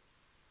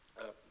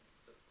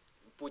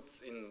put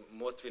in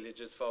most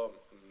villages for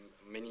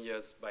many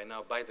years by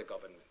now by the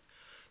government.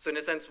 So in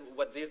a sense,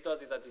 what this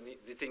does is that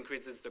this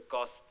increases the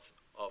cost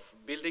of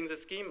building the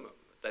scheme.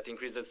 That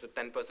increases the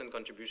 10%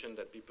 contribution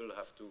that people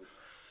have to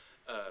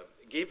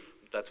give.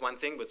 That's one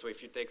thing, but so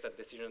if you take that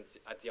decision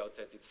at the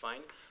outset, it's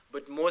fine.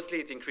 But mostly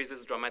it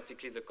increases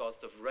dramatically the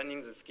cost of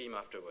running the scheme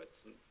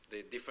afterwards.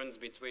 The difference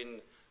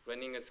between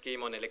running a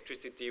scheme on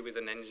electricity with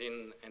an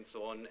engine and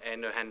so on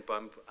and a hand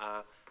pump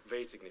are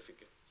very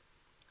significant.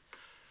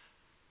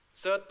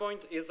 Third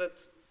point is that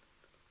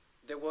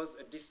there was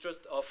a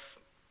distrust of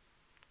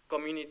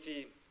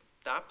community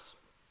taps,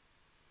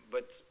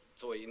 but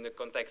so in the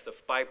context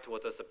of piped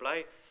water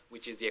supply,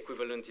 which is the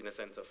equivalent in a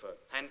sense of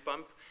a hand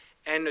pump,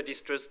 and a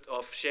distrust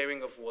of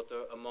sharing of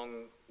water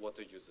among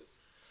water users.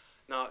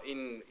 Now,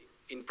 in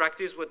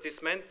practice, what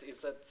this meant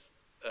is that,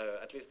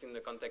 at least in the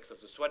context of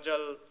the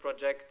SWAJAL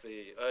project,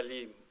 the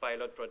early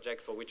pilot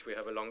project for which we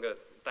have a longer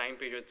time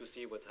period to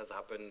see what has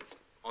happened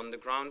on the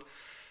ground,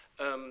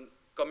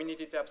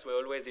 community taps were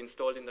always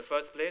installed in the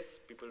first place.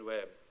 People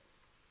were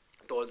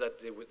told that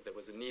there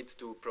was a need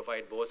to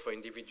provide both for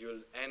individual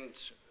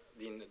and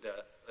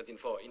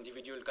for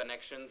individual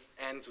connections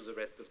and to the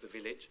rest of the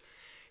village.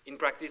 In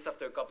practice,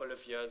 after a couple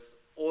of years,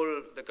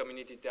 all the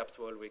community taps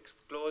were always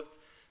closed.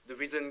 The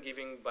reason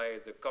given by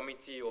the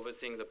committee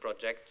overseeing the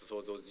project,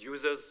 so those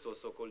users,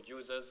 those so-called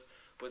users,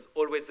 was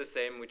always the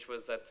same, which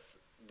was that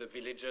the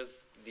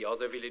villagers, the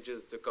other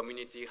villages, the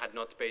community had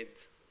not paid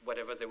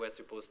whatever they were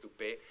supposed to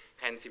pay,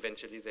 hence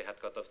eventually they had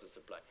cut off the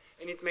supply.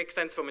 And it makes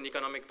sense from an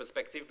economic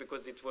perspective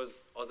because it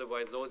was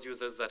otherwise those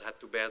users that had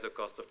to bear the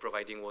cost of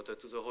providing water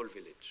to the whole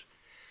village.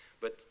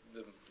 But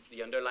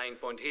the underlying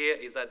point here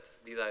is that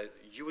these are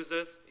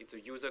users, it's a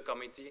user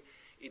committee,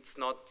 it's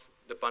not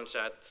the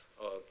panchayat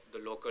or the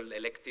local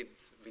elected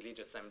village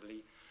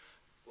assembly,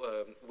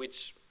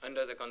 which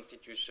under the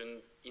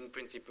constitution, in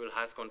principle,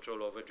 has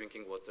control over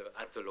drinking water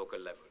at the local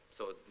level.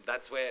 So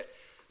that's where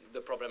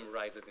the problem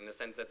arises, in the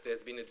sense that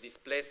there's been a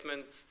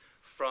displacement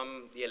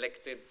from the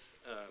elected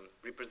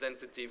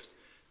representatives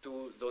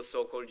to those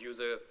so-called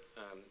user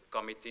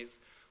committees,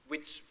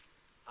 which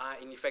are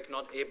in effect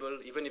not able,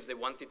 even if they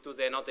wanted to,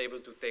 they're not able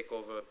to take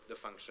over the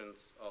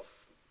functions of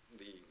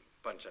the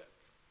panchayat.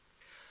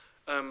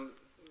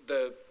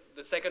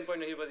 The second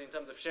point here was in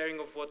terms of sharing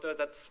of water.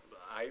 That's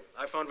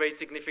I found very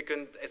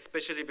significant,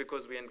 especially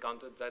because we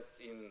encountered that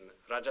in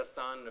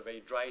Rajasthan, a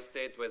very dry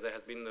state where there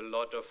has been a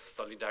lot of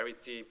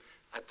solidarity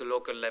at the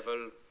local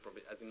level,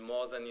 probably as in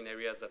more than in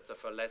areas that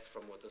suffer less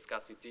from water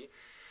scarcity.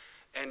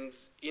 And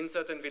in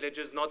certain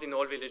villages, not in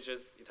all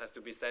villages, it has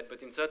to be said,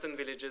 but in certain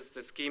villages,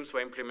 the schemes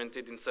were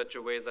implemented in such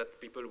a way that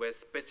people were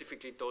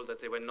specifically told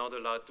that they were not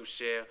allowed to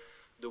share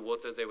the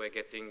water they were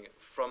getting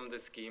from the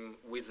scheme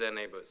with their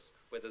neighbors.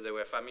 Whether they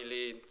were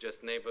family,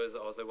 just neighbors,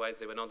 or otherwise,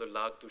 they were not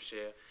allowed to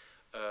share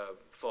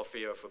for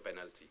fear of a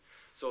penalty.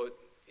 So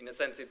in a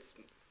sense, it's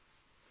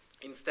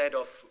instead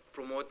of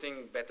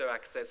promoting better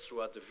access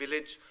throughout the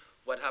village,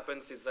 what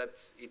happens is that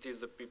it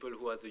is the people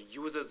who are the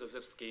users of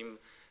the scheme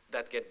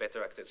that get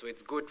better access. So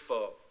it's good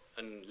for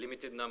a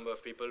limited number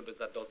of people, but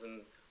that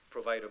doesn't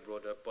provide a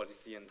broader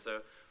policy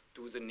answer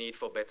to the need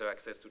for better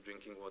access to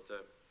drinking water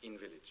in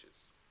villages.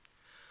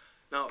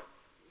 Now,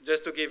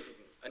 just to give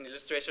an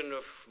illustration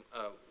of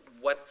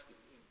what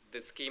the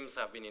schemes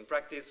have been in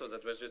practice, so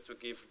that was just to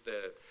give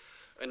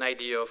an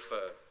idea of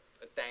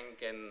a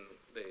tank and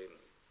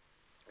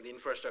the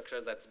infrastructure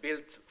that's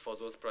built for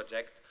those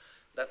projects.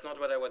 That's not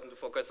what I want to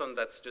focus on.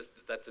 That's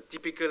a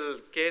typical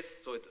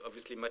case, so it's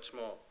obviously much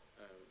more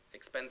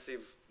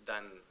expensive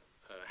than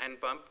a hand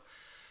pump.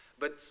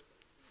 But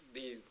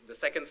the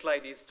second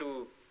slide is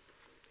to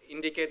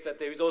indicate that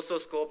there is also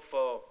scope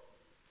for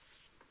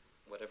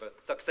whatever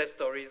success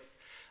stories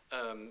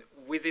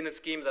within a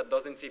scheme that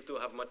doesn't seem to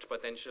have much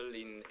potential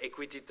in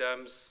equity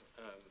terms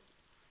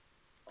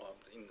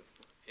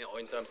or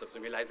in terms of the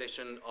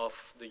realization of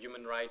the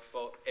human right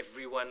for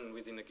everyone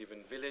within a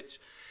given village.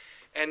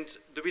 And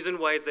the reason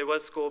why there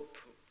was scope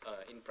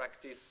in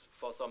practice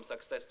for some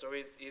success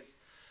stories is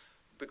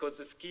because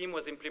the scheme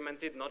was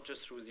implemented not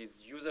just through these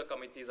user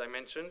committees I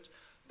mentioned,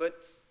 but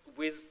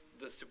with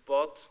the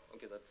support,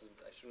 okay,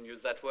 I shouldn't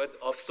use that word,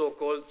 of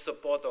so-called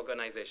support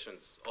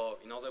organizations, or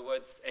in other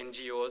words,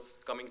 NGOs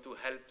coming to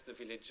help the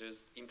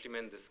villagers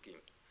implement the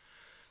schemes.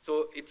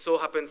 So it so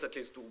happens at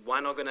least to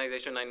one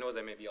organization I know,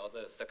 there may be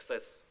other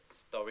success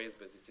stories,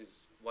 but this is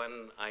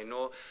one I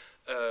know,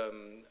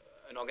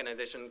 an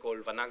organization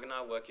called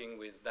Vanagna working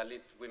with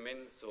Dalit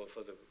women, so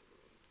for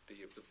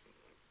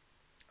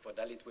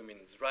Dalit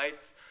women's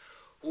rights,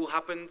 who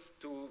happened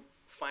to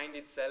find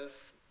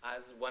itself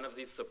as one of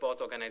these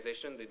support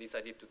organizations. They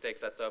decided to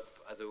take that up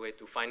as a way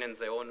to finance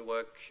their own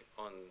work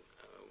on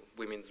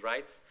women's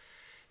rights.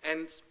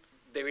 And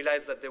they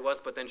realized that there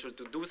was potential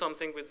to do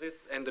something with this,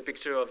 and the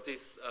picture of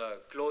this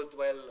closed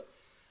well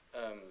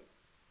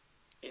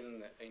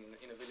in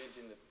a village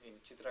in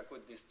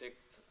Chitrakoot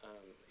district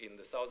in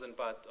the southern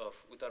part of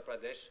Uttar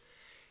Pradesh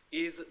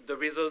is the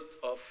result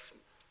of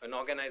an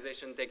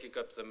organization taking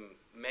up the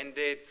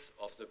mandate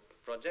of the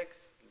projects,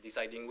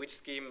 deciding which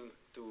scheme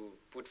to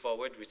put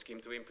forward, which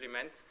scheme to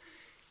implement,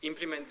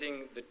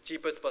 implementing the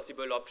cheapest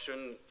possible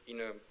option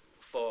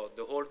for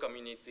the whole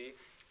community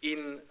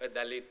in a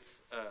Dalit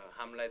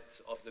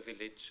hamlet of the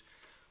village,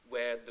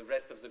 where the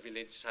rest of the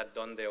village had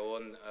done their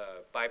own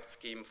piped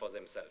scheme for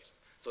themselves.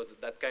 So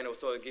that kind of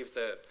sort of gives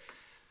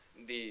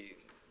the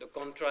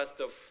contrast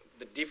of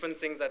the different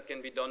things that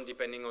can be done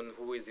depending on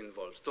who is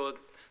involved. So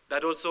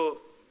that also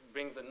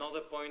brings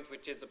another point,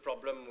 which is the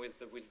problem with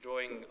the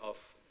withdrawing of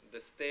the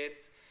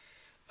state.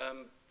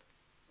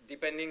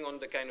 Depending on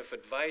the kind of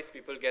advice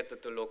people get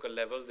at the local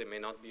level, they may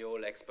not be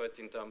all experts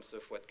in terms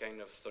of what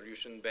kind of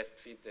solution best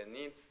fit their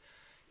needs.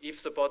 If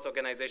support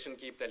organizations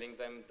keep telling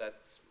them that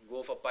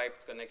go for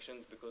piped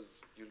connections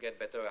because you'll get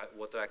better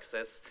water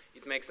access,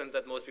 it makes sense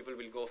that most people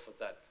will go for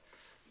that.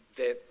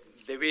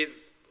 There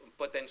is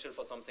potential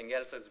for something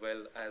else as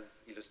well, as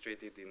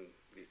illustrated in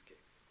this case.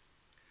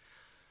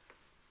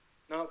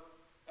 Now,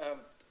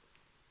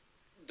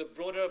 the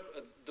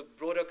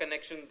broader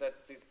connection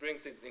that this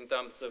brings is in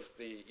terms of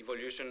the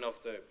evolution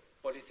of the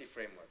policy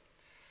framework.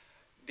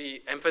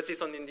 The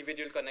emphasis on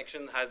individual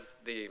connection has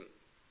the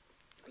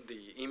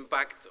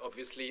impact,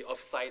 obviously, of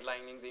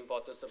sidelining the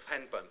importance of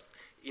hand pumps.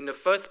 In the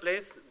first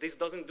place, this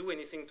doesn't do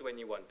anything to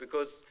anyone,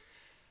 because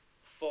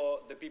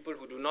for the people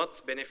who do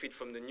not benefit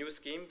from the new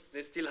schemes,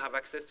 they still have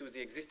access to the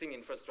existing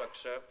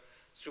infrastructure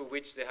through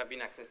which they have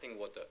been accessing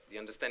water. The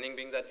understanding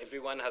being that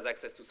everyone has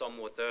access to some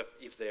water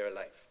if they're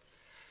alive.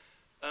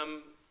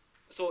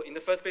 So in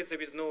the first place,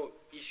 there is no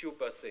issue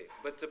per se,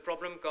 but the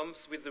problem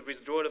comes with the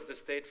withdrawal of the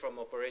state from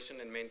operation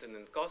and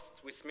maintenance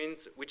costs, which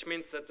means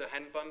that the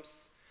hand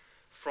pumps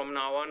from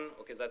now on,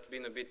 okay, that's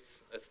been a bit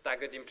a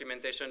staggered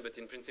implementation, but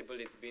in principle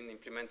it's been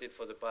implemented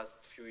for the past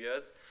few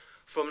years.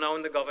 From now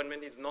on, the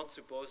government is not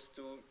supposed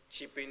to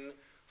chip in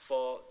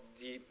for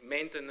the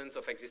maintenance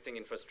of existing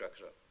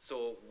infrastructure.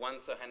 So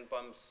once a hand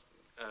pump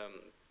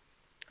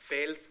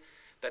fails,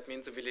 that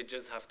means the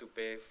villagers have to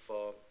pay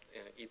for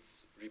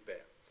its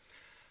repair.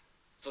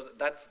 So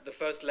that's the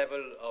first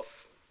level of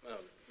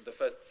the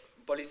first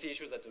policy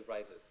issue that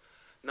arises.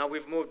 Now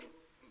we've moved,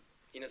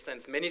 in a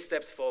sense, many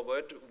steps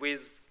forward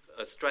with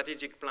a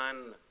strategic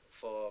plan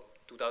for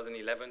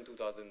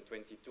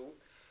 2011-2022,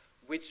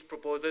 which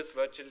proposes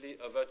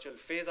a virtual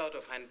phase out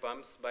of hand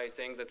pumps by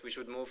saying that we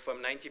should move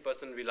from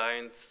 90%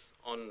 reliance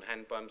on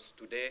hand pumps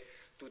today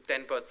to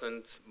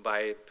 10%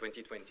 by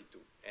 2022.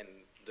 And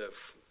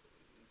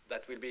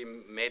that will be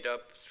made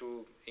up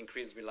through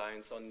increased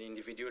reliance on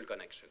individual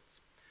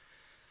connections.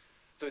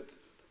 So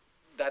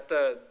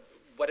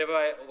whatever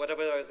I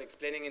was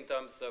explaining in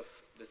terms of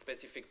the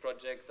specific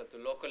projects at the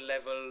local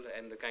level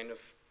and the kind of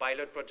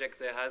pilot projects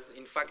there has,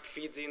 in fact,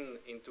 feeds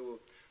into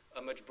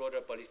a much broader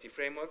policy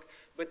framework.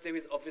 But there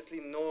is obviously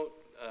no,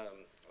 I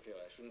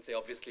shouldn't say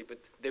obviously, but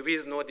there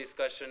is no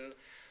discussion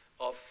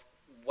of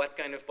what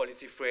kind of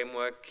policy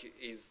framework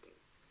is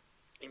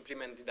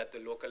implemented at the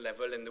local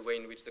level and the way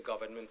in which the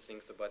government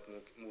thinks about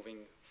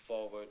moving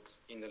forward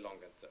in the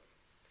longer term.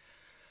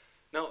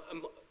 Now,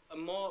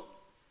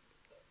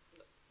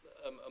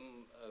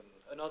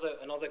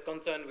 another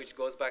concern which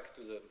goes back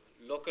to the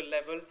local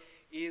level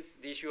is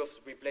the issue of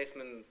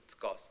replacement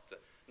cost.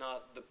 Now,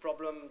 the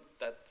problem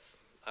that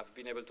I've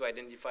been able to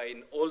identify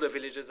in all the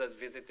villages I've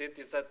visited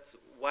is that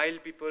while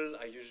people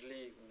are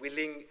usually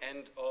willing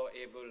and or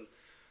able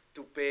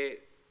to pay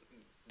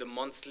the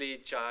monthly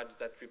charge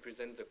that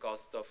represents the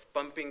cost of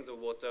pumping the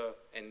water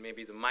and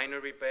maybe the minor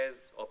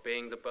repairs or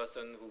paying the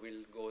person who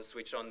will go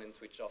switch on and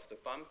switch off the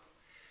pump,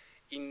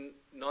 in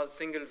not a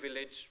single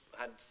village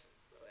had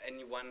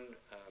anyone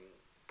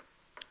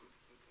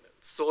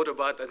thought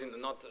about, as in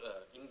not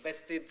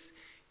invested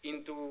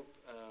into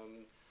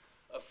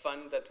a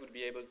fund that would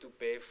be able to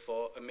pay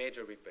for a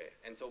major repair.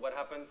 And so what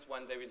happens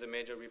when there is a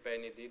major repair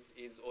needed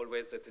is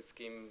always that the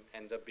scheme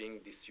ends up being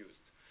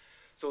disused.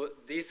 So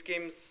these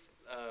schemes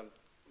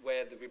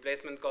where the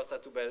replacement costs are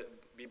to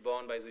be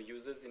borne by the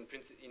users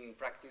in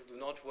practice do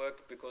not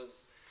work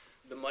because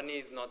the money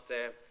is not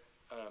there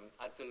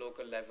at the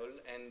local level,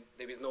 and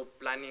there is no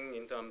planning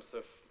in terms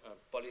of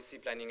policy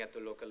planning at the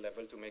local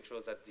level to make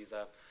sure that these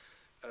are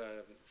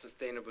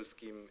sustainable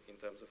scheme in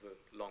terms of the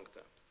long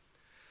term.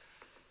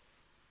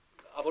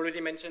 I've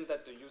already mentioned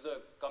that the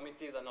user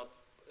committees are not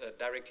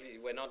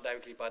were not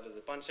directly part of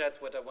the Panchayat.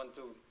 What I want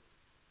to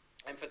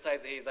emphasize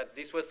here is that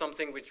this was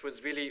something which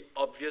was really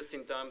obvious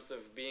in terms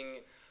of being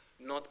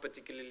not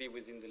particularly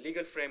within the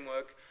legal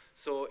framework.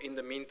 So in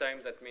the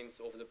meantime, that means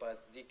over the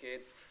past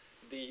decade,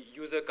 the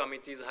user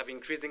committees have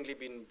increasingly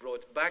been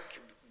brought back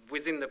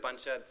within the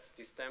Panchayat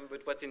system.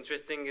 But what's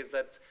interesting is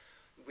that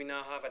we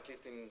now have, at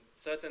least in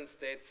certain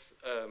states,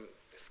 a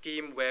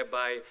scheme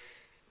whereby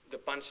the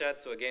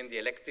Panchayat, so again, the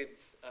elected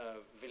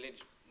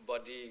village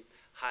body,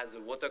 has a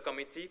water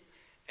committee.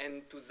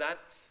 And to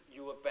that,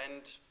 you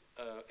append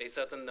a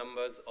certain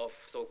numbers of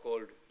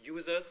so-called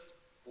users,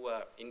 who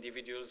are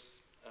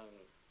individuals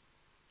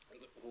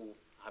who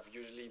have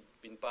usually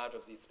been part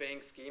of these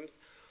paying schemes,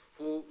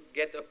 who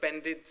get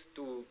appended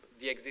to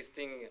the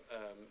existing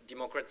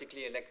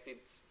democratically elected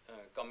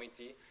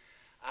committee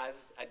as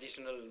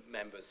additional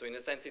members. So in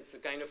a sense, it's a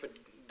kind of a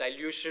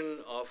dilution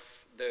of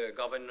the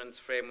governance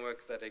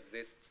framework that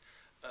exists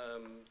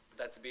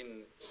that's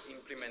been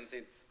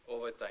implemented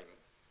over time.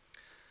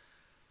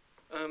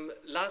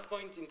 Last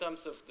point in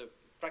terms of the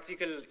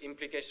practical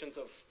implications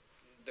of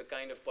the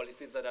kind of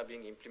policies that are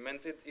being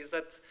implemented is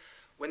that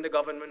when the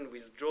government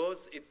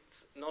withdraws, it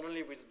not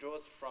only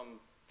withdraws from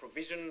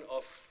provision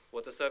of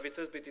water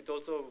services, but it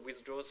also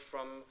withdraws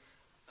from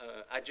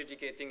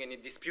adjudicating any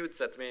disputes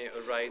that may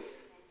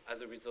arise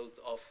as a result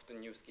of the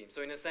new scheme.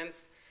 So in a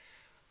sense,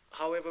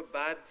 however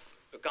bad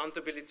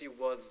accountability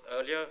was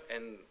earlier,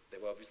 and there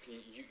were obviously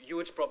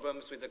huge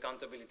problems with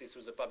accountability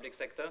through the public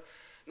sector,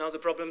 now the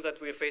problems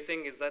that we're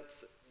facing is that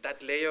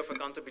that layer of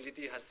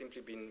accountability has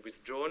simply been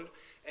withdrawn,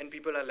 and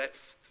people are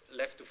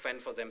left to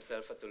fend for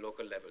themselves at the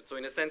local level. So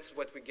in a sense,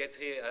 what we get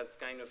here as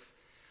kind of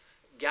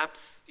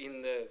gaps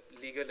in the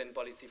legal and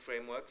policy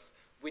frameworks,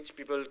 which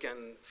people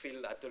can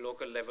fill at the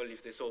local level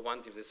if they so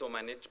want, if they so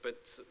manage,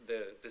 but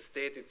the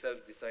state itself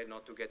decide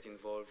not to get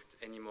involved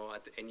anymore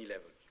at any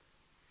level.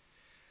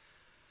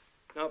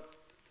 Now,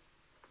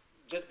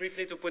 just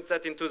briefly to put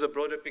that into the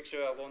broader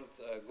picture, I won't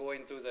go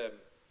into the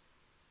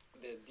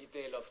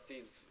detail of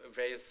these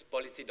various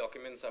policy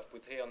documents I've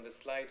put here on the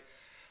slide.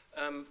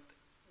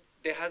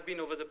 There has been,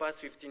 over the past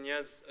 15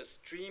 years, a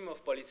stream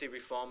of policy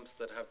reforms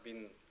that have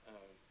been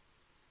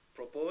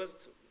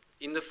proposed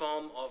in the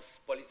form of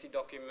policy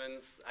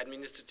documents,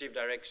 administrative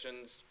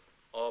directions,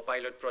 or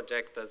pilot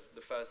project, as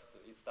the first,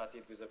 it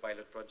started with a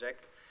pilot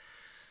project.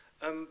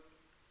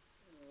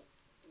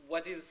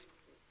 What is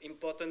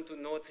important to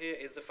note here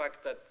is the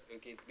fact that,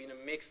 okay, it's been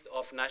a mix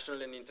of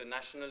national and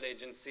international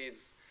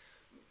agencies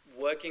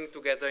working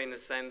together in a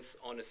sense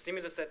on a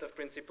similar set of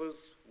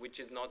principles, which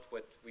is not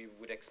what we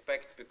would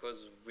expect,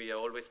 because we are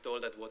always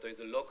told that water is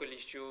a local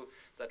issue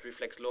that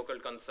reflects local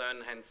concern,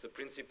 hence the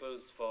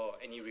principles for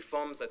any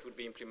reforms that would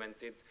be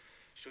implemented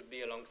should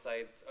be along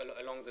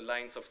the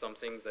lines of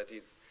something that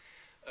is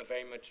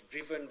very much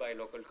driven by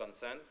local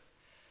concerns.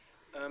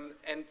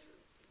 And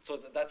so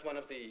that's one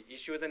of the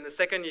issues. And the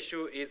second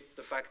issue is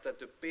the fact that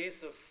the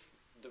pace of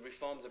the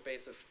reform, the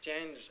pace of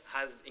change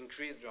has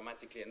increased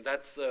dramatically. And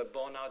that's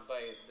borne out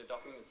by the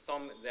documents.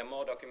 There are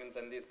more documents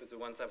than this, but the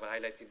ones I've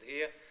highlighted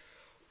here.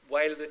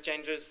 While the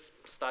changes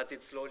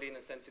started slowly, in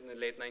a sense, in the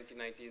late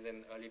 1990s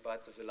and early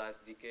parts of the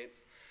last decades,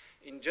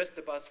 in just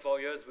the past 4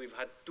 years, we've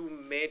had two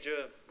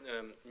major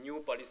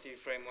new policy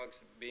frameworks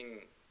being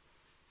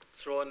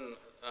thrown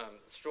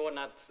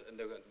at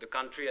the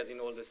country, as in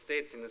all the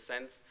states, in a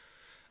sense,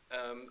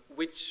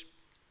 which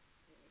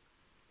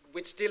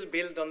still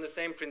build on the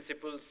same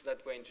principles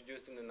that were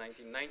introduced in the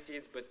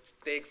 1990s, but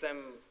takes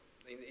them,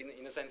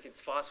 in a sense,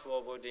 it's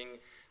fast-forwarding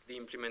the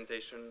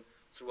implementation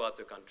throughout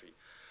the country.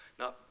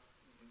 Now,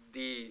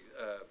 the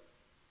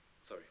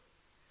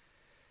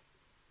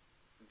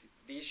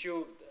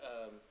issue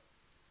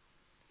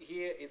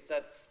here is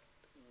that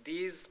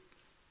these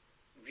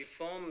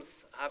reforms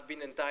have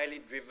been entirely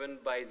driven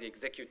by the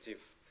executive,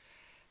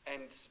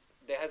 and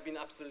there has been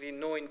absolutely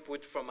no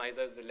input from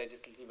either the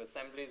legislative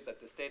assemblies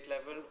at the state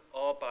level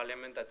or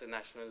parliament at the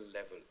national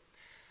level.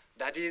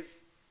 That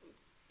is,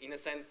 in a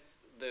sense,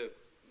 the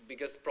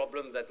biggest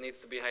problem that needs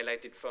to be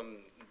highlighted from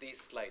this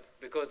slide,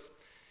 because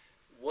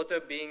water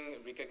being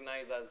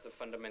recognized as a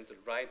fundamental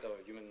right or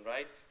human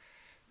right,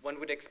 one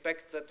would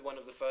expect that one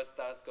of the first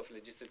tasks of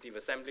legislative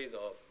assemblies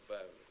or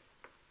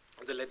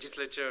the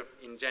legislature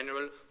in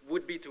general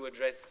would be to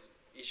address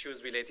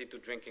issues related to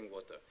drinking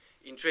water.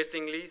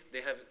 Interestingly,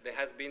 there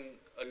has been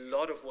a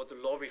lot of water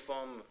law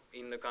reform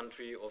in the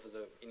country,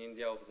 in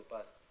India over the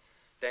past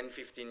 10,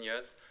 15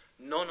 years.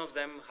 None of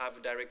them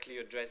have directly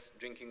addressed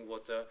drinking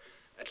water,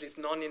 at least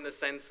none in the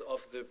sense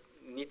of the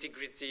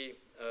nitty-gritty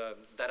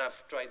that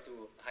I've tried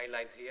to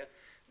highlight here.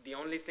 The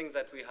only thing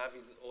that we have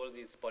is all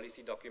these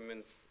policy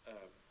documents,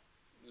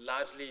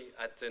 largely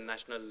at the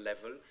national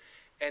level.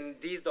 And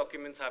these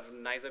documents have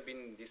neither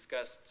been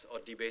discussed or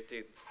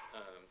debated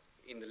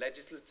in the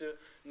legislature,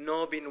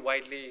 nor been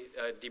widely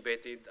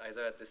debated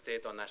either at the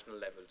state or national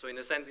level. So in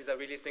a sense, these are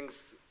really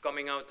things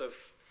coming out of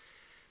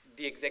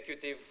the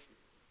executive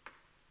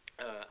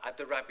at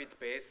a rapid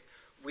pace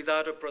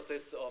without a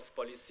process of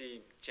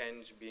policy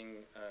change being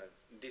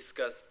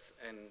discussed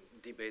and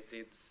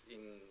debated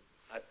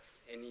at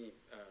any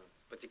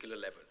particular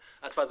level.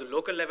 As far as the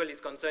local level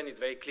is concerned, it's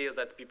very clear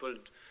that people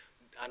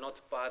are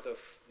not part of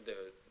the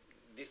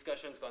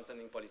discussions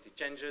concerning policy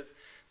changes.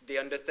 They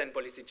understand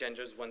policy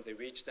changes when they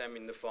reach them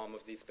in the form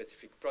of these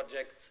specific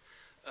projects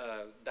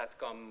that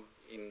come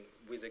in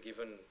with a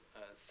given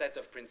set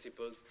of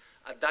principles.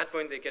 At that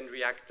point, they can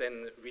react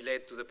and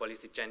relate to the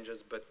policy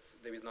changes, but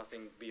there is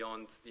nothing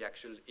beyond the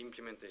actual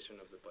implementation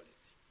of the policy.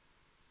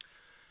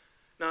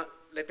 Now,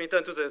 let me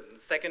turn to the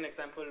second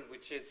example,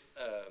 which is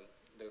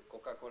the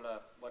Coca-Cola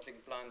bottling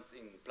plant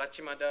in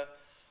Plachimada,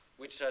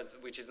 which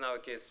is now a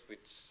case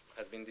which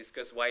has been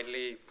discussed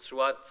widely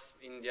throughout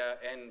India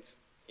and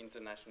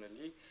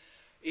internationally.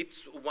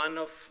 It's one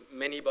of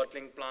many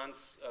bottling plants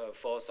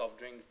for soft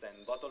drinks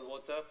and bottled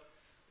water.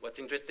 What's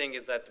interesting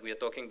is that we are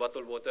talking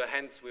bottled water,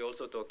 hence we're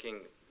also talking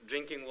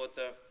drinking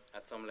water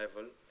at some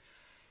level.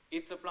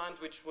 It's a plant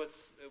which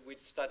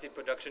started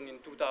production in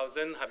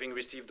 2000, having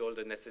received all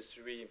the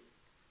necessary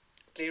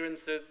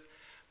clearances.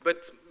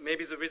 But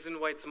maybe the reason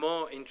why it's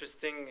more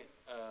interesting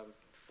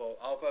for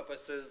our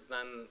purposes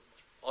than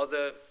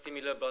other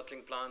similar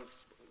bottling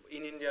plants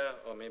in India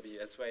or maybe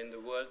elsewhere in the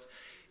world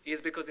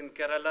is because in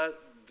Kerala,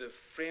 the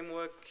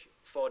framework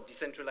for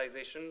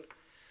decentralization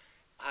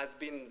has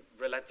been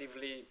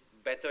relatively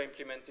better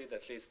implemented,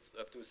 at least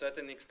up to a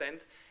certain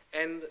extent.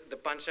 And the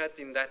panchayat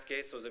in that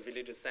case, or the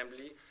village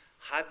assembly,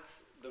 had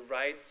the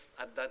right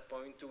at that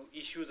point to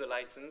issue the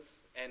license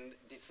and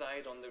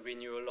decide on the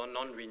renewal or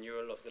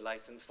non-renewal of the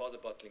license for the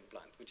bottling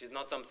plant, which is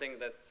not something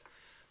that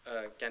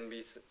can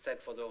be said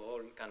for the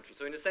whole country.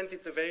 So in a sense,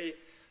 it's a very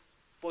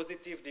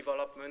positive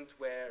development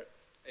where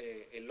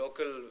a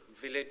local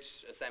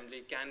village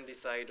assembly can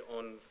decide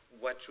on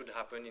what should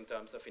happen in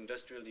terms of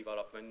industrial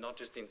development, not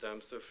just in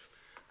terms of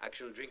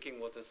actual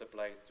drinking water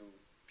supply to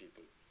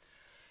people.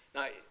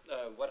 Now,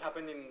 what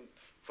happened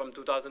from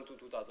 2000 to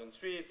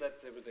 2003 is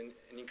that there was an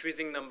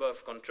increasing number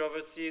of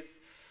controversies,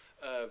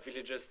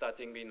 villagers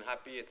starting being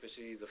happy,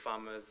 especially the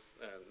farmers,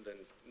 the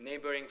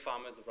neighboring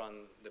farmers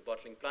around the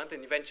bottling plant,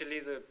 and eventually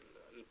the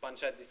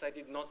panchayat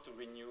decided not to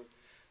renew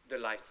the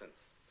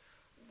license.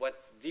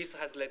 What this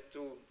has led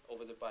to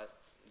over the past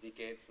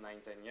decades, 9,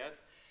 10 years,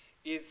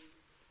 is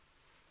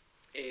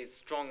a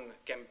strong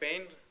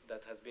campaign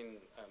that has been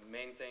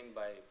maintained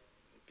by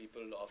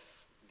people of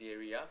the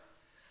area.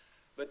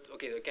 But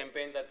okay, the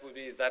campaign that would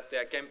be is that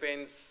there are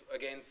campaigns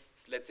against,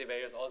 let's say,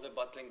 various other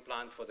bottling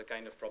plants for the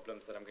kind of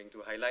problems that I'm going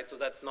to highlight. So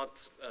that's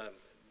not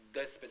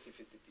the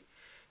specificity.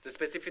 The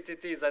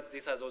specificity is that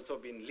this has also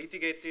been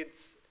litigated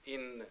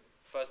in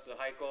first the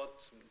High Court,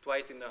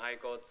 twice in the High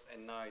Court,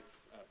 and now it's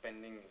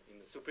pending in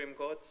the Supreme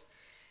Court.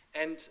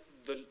 And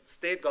the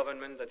state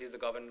government, that is the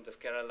government of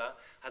Kerala,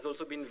 has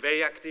also been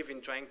very active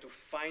in trying to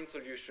find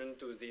solution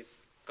to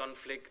this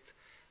conflict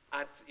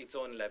at its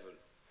own level.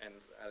 And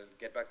I'll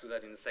get back to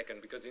that in a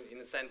second, because in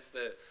a sense,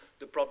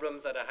 the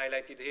problems that are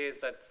highlighted here is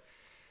that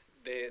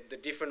the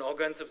different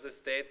organs of the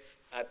state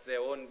at their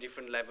own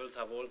different levels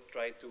have all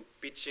tried to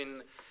pitch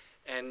in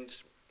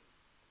and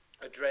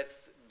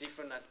address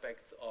different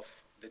aspects of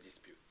the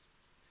dispute.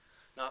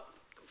 Now,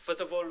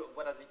 first of all,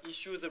 what are the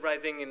issues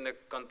arising in the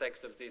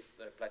context of this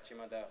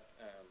Plachimada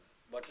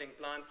bottling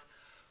plant?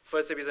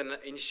 First, there is an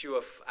issue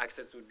of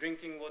access to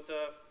drinking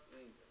water,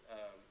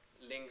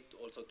 linked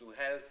also to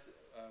health,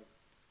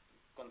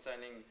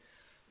 concerning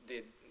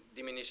the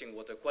diminishing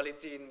water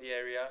quality in the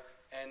area,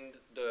 and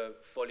the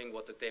falling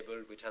water table,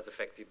 which has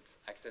affected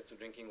access to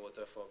drinking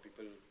water for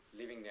people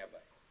living nearby.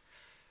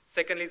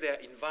 Secondly, there are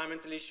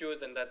environmental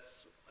issues, and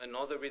that's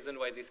another reason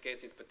why this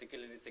case is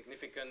particularly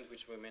significant,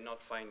 which we may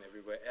not find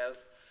everywhere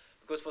else,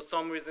 because for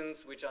some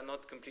reasons which are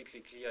not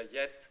completely clear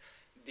yet,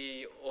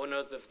 the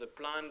owners of the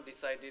plant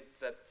decided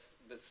that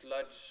the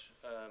sludge,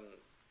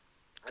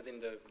 as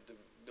in the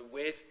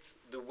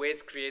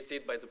waste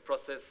created by the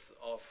process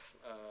of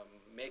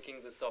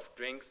making the soft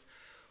drinks,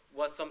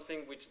 was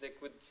something which they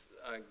could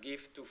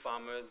give to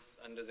farmers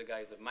under the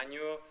guise of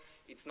manure.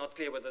 It's not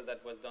clear whether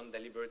that was done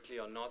deliberately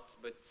or not,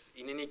 but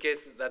in any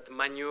case, that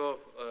manure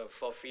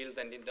for fields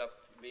ended up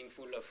being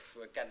full of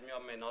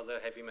cadmium and other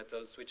heavy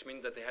metals, which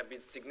means that there have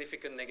been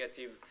significant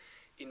negative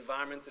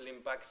environmental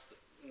impacts,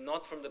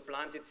 not from the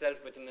plant itself,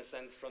 but in a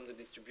sense from the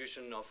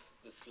distribution of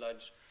the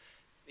sludge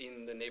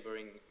in the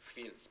neighboring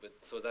fields. But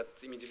so that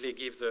immediately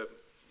gives a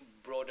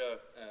broader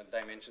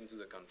dimension to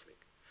the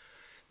conflict.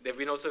 There have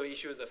been also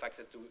issues of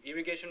access to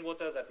irrigation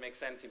water. That makes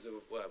sense if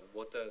the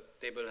water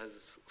table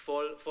has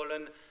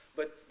fallen.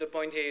 But the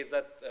point here is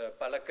that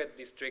Palakkad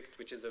district,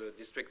 which is a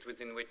district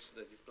within which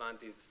this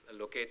plant is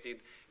located,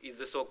 is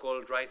the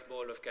so-called rice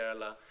bowl of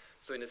Kerala.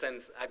 So in a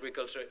sense,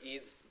 agriculture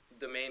is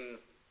the main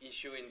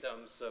issue in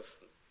terms of,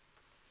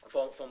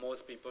 for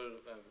most people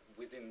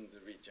within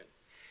the region.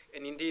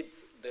 And indeed,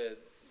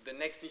 the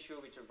next issue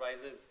which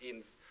arises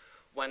is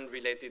one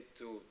related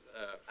to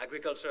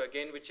agriculture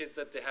again, which is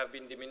that there have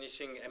been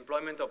diminishing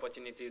employment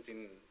opportunities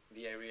in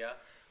the area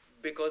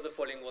because of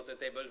falling water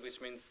table, which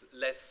means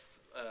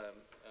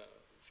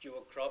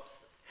fewer crops,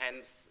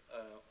 hence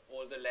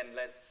all the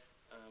landless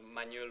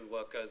manual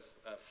workers,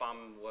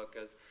 farm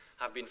workers,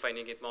 have been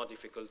finding it more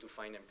difficult to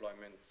find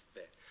employment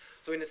there.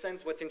 So in a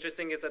sense, what's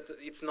interesting is that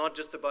it's not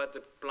just about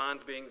the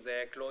plant being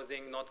there,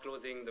 closing, not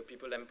closing, the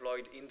people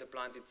employed in the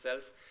plant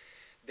itself.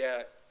 There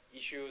are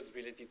issues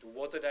related to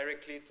water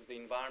directly, to the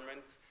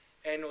environment,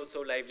 and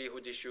also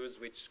livelihood issues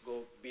which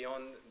go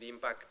beyond the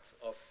impact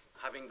of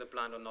having the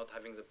plant or not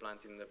having the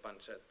plant in the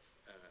panchayat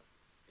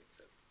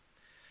itself.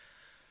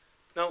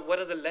 Now, what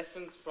are the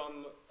lessons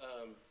from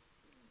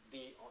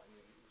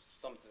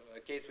a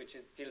case which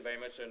is still very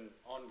much an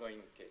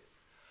ongoing case?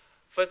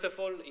 First of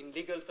all, in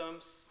legal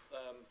terms,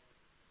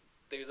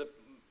 there is a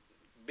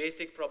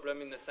basic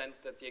problem in the sense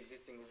that the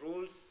existing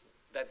rules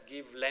that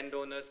give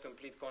landowners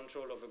complete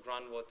control over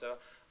groundwater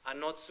are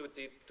not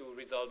suited to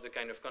resolve the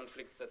kind of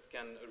conflicts that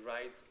can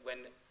arise when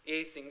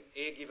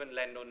a given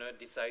landowner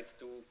decides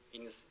to,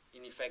 in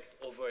effect,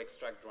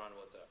 over-extract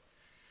groundwater.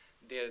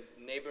 The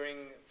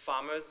neighboring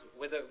farmers,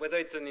 whether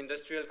it's an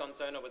industrial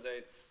concern or whether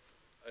it's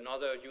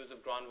another use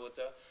of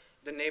groundwater,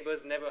 the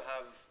neighbors never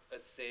have a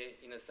say,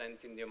 in a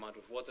sense, in the amount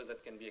of water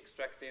that can be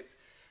extracted.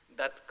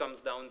 That comes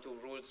down to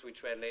rules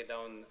which were laid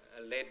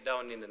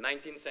down in the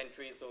 19th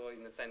century, so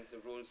in a sense the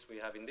rules we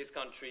have in this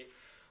country,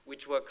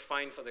 which work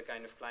fine for the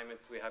kind of climate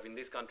we have in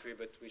this country,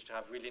 but which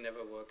have really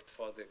never worked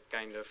for the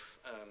kind of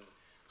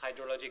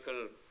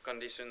hydrological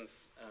conditions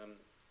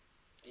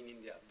in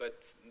India.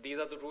 But these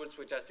are the rules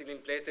which are still in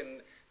place,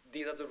 and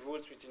these are the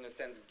rules which in a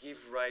sense give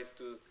rise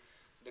to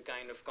the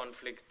kind of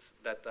conflicts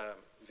that are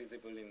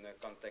visible in the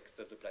context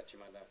of the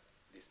Plachimada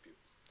dispute.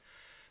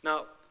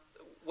 Now,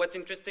 what's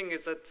interesting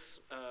is that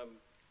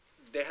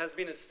there has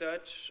been a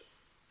search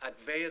at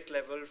various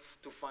levels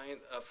to find,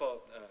 for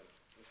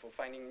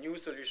finding new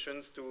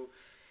solutions to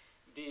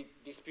the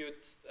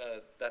dispute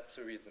that's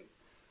the reason.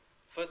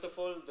 First of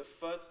all, the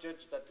first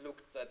judge that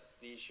looked at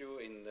the issue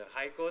in the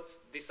High Court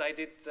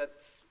decided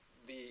that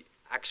the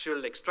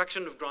actual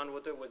extraction of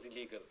groundwater was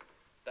illegal.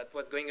 That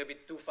was going a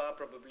bit too far,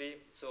 probably,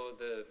 so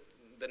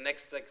the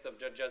next set of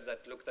judges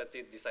that looked at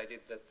it decided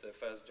that the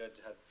first judge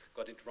had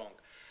got it wrong.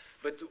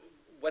 But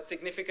what's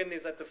significant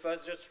is that the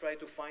first judge tried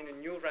to find a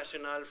new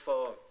rationale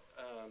for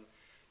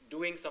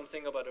doing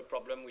something about a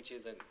problem which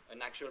is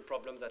an actual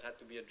problem that had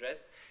to be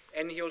addressed.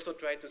 And he also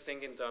tried to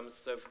think in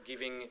terms of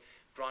giving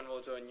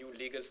groundwater a new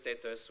legal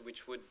status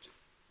which would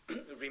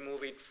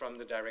remove it from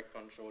the direct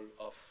control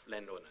of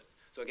landowners.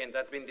 So again,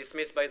 that's been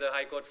dismissed by the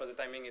High Court. For the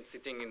time being, it's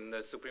sitting in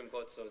the Supreme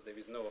Court, so there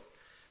is no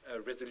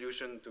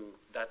resolution to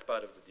that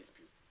part of the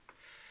dispute.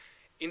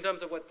 In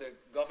terms of what the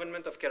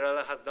government of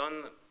Kerala has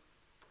done,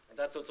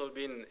 that's also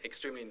been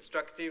extremely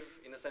instructive.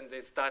 In a sense,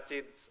 they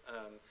started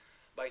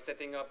by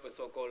setting up a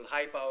so-called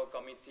high-power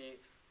committee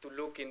to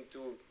look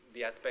into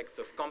the aspects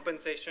of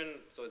compensation.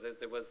 So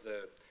there was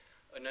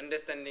an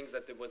understanding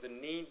that there was a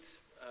need,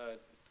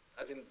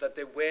 as in that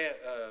there were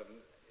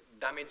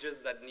damages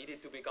that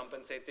needed to be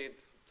compensated.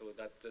 So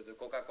that the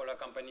Coca-Cola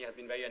company has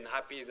been very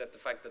unhappy that the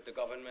fact that the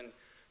government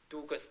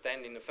took a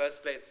stand in the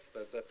first place.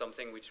 So that's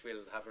something which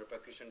will have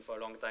repercussion for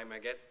a long time, I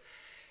guess.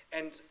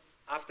 And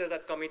after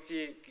that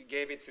committee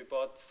gave its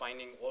report,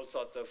 finding all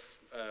sorts of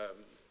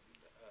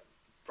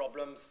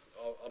problems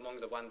among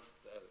the ones,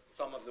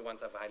 some of the ones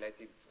I've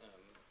highlighted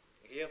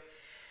here,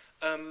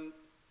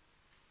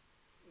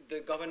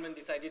 the government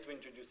decided to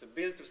introduce a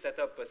bill to set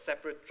up a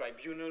separate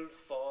tribunal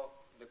for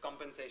the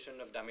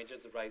compensation of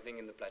damages arising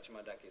in the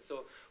Plachimada case.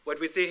 So what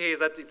we see here is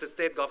that it's a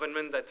state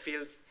government that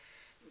feels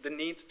the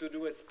need to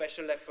do a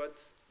special effort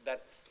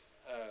that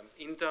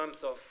in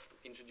terms of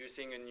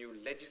introducing a new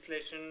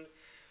legislation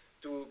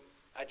to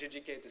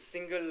adjudicate a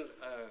single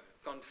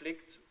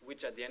conflict,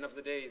 which at the end of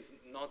the day is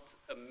not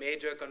a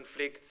major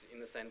conflict in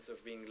the sense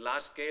of being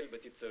large scale,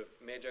 but it's a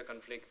major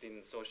conflict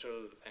in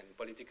social and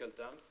political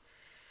terms.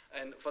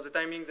 And for the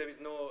time being, there is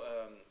no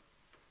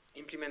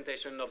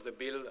implementation of the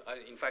bill.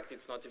 In fact,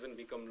 it's not even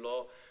become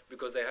law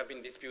because there have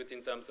been disputes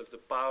in terms of the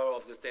power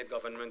of the state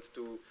government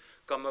to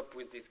come up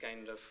with this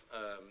kind of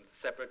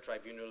separate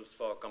tribunals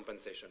for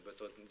compensation. But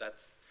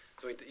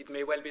so it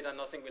may well be that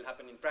nothing will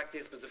happen in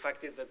practice, but the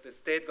fact is that the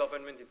state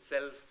government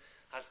itself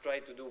has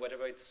tried to do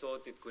whatever it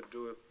thought it could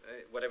do,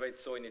 whatever it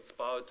saw in its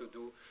power to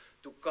do,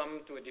 to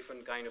come to a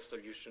different kind of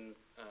solution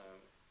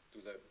to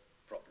the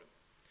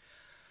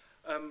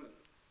problem.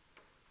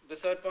 The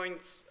third point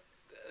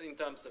in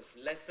terms of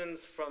lessons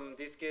from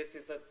this case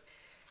is that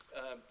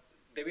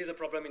there is a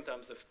problem in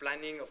terms of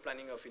planning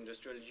of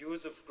industrial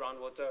use of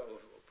groundwater, or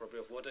probably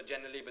of water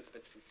generally, but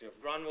specifically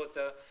of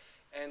groundwater,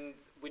 and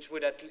which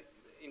would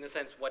in a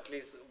sense,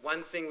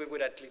 one thing we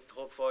would at least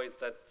hope for is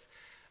that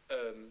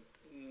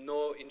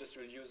no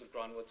industrial use of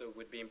groundwater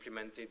would be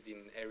implemented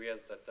in areas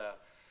that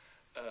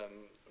are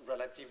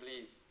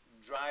relatively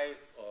dry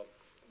or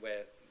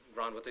where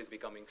groundwater is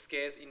becoming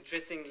scarce.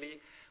 Interestingly,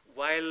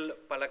 while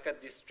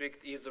Palakkad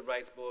district is the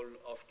rice bowl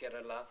of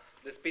Kerala,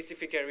 the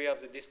specific area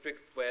of the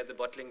district where the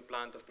bottling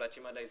plant of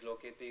Plachimada is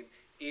located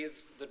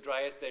is the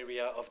driest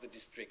area of the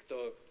district.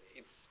 So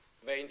it's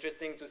very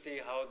interesting to see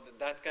how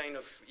that kind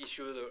of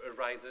issue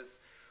arises,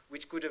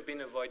 which could have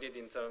been avoided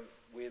in terms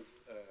with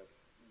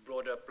a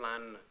broader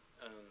plan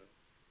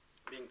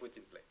being put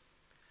in place.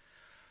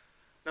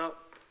 Now,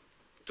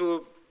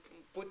 to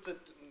put the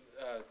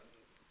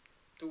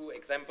two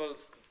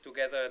examples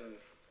together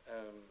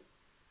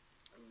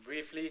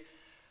briefly,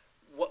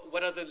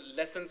 what are the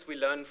lessons we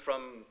learned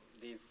from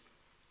these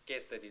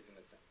case studies in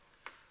a sense?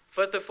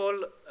 First of all,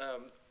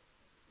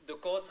 the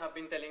courts have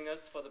been telling us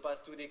for the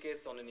past 2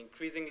 decades on an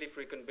increasingly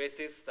frequent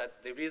basis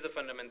that there is a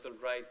fundamental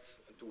right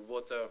to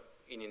water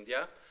in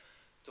India.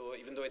 So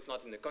even though it's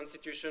not in the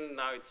constitution,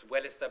 now it's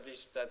well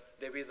established that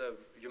there is a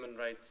human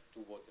right to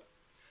water.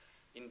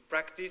 In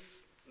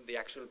practice, the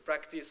actual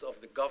practice of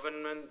the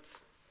government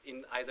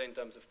either in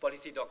terms of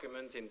policy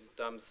documents, in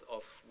terms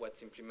of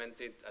what's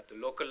implemented at the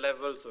local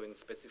level, so in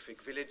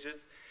specific villages,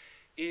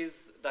 is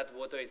that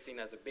water is seen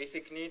as a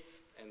basic need,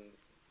 and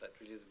that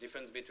really is the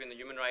difference between a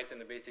human right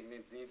and a basic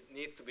need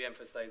needs to be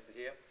emphasized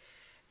here,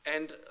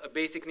 and a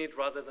basic need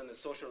rather than a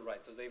social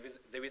right. So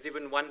there is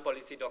even one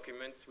policy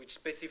document which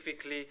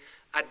specifically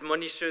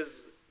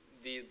admonishes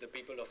the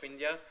people of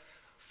India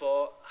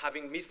for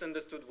having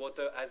misunderstood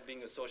water as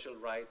being a social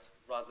right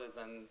rather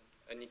than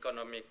an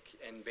economic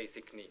and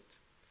basic need.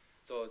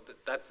 So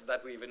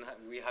that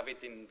we have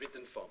it in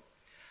written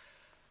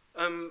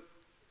form.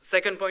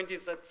 Second point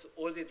is that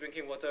all these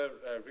drinking water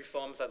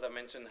reforms, as I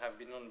mentioned, have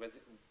been done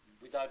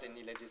without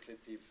any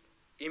legislative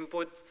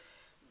input.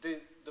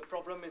 The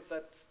problem is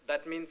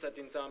that means that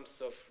in terms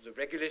of the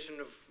regulation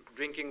of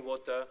drinking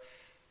water,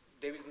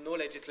 there is no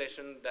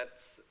legislation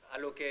that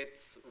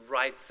allocates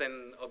rights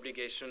and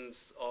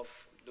obligations of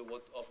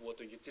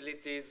water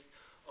utilities,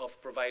 of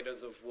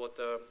providers of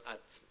water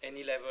at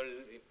any level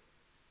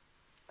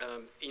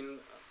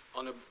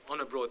on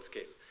a broad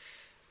scale.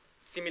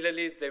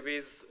 Similarly, there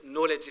is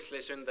no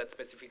legislation that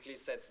specifically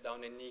sets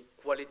down any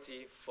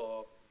quality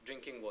for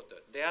drinking water.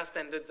 There are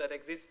standards that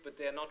exist, but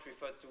they are not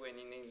referred to in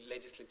any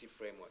legislative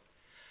framework.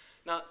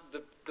 Now,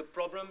 the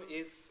problem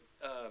is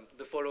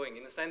the following,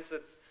 in the sense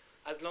that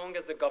as long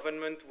as the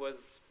government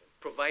was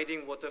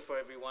providing water for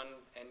everyone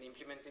and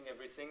implementing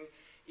everything,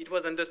 it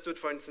was understood,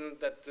 for instance,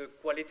 that the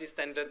quality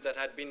standards that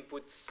had been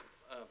put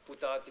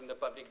out in the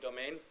public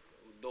domain,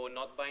 though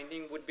not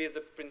binding, would be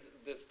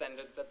the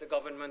standards that the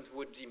government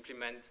would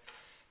implement,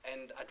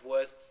 and at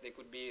worst, they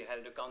could be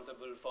held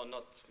accountable for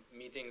not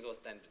meeting those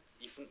standards,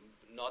 if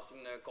not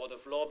in a court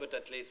of law, but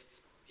at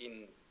least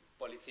in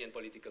policy and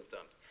political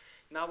terms.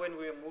 Now, when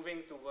we are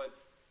moving towards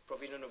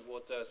provision of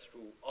water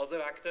through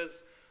other actors,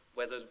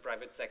 whether the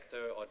private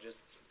sector or just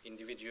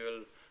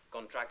individual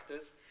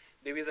contractors,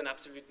 there is an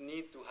absolute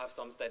need to have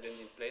some standard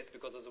in place,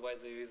 because otherwise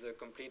there is a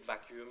complete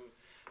vacuum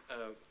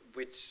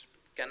which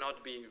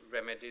cannot be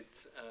remedied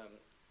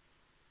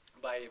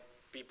by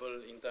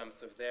people in terms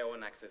of their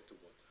own access to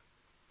water.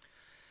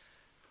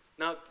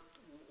 Now,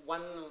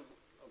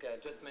 I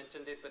just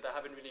mentioned it, but I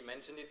haven't really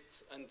mentioned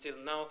it until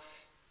now.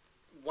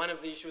 One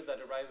of the issues that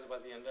arises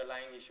was the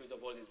underlying issues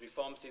of all these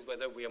reforms is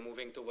whether we are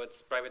moving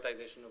towards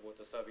privatization of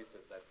water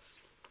services. That's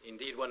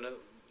indeed one of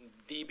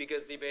the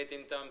biggest debate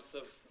in terms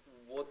of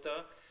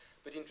water,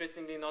 but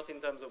interestingly not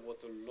in terms of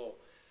water law.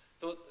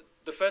 So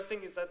the first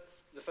thing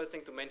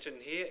to mention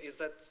here is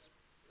that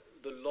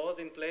the laws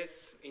in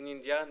place in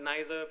India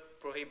neither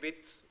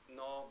prohibit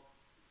nor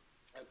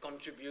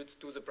contribute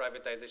to the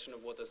privatization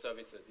of water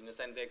services. In a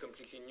sense, they're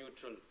completely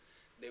neutral.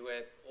 They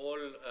were all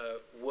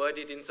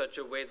worded in such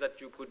a way that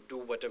you could do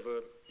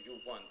whatever you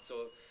want.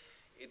 So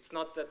it's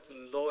not that the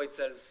law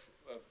itself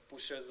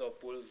pushes or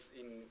pulls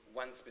in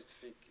one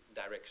specific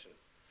direction.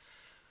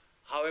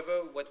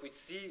 However, what we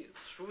see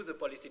through the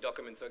policy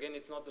documents, so again,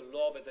 it's not the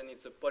law, but then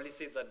it's the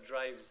policies that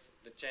drives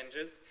the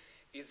changes,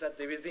 is that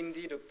there is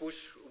indeed a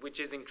push which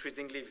is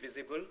increasingly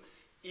visible,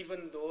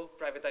 even though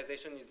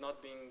privatization is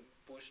not being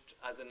pushed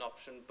as an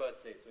option per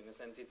se. So in a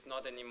sense, it's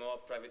not anymore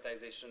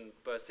privatization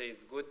per se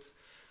is good,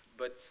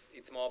 but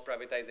it's more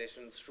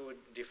privatization through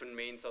different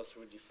means or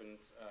through different,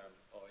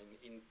 or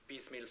in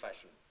piecemeal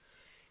fashion.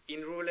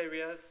 In rural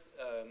areas,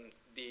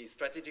 the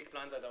strategic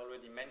plan that I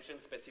already mentioned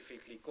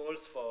specifically calls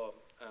for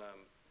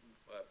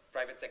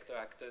private sector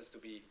actors to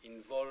be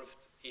involved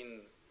in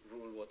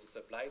rural water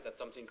supplies. That's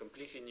something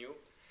completely new.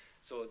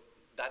 So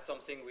that's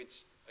something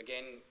which,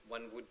 again,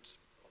 one would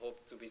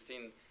hope to be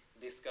seen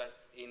discussed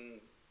in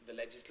the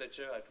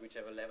legislature at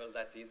whichever level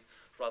that is,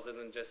 rather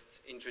than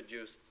just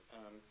introduced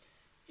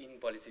in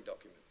policy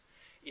documents.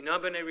 In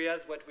urban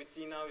areas, what we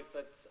see now is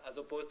that, as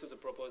opposed to the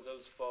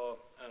proposals for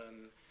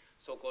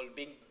so-called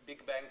big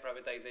bang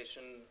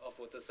privatization of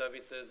water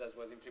services, as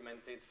was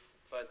implemented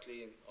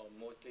firstly or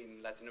mostly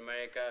in Latin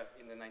America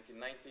in the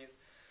 1990s,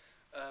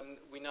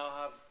 we now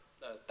have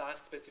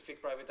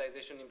task-specific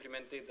privatization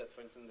implemented. That's,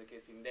 for instance, the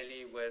case in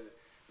Delhi, where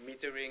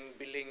metering,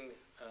 billing,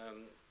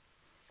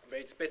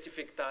 very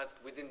specific tasks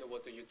within the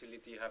water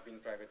utility have been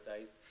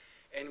privatized.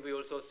 And we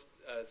also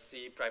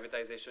see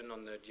privatization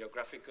on a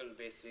geographical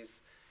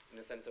basis, in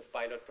the sense of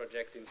pilot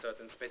project in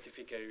certain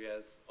specific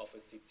areas of a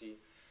city,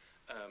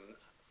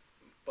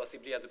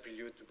 possibly as a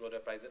prelude to broader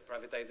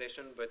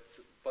privatization, but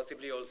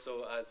possibly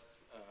also as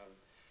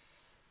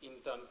in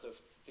terms of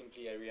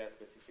simply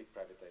area-specific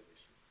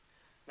privatization.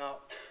 Now,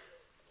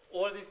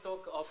 all this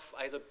talk of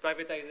either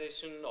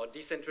privatization or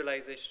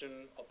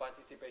decentralization or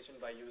participation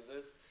by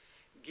users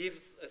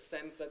gives a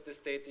sense that the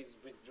state is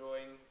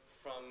withdrawing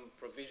from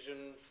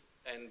provision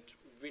and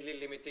really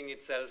limiting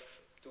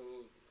itself to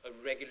a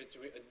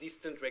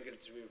distant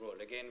regulatory role,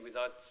 again,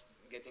 without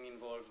getting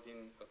involved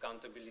in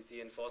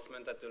accountability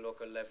enforcement at the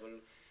local level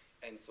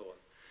and so on.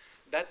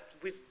 That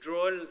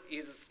withdrawal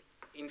is,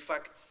 in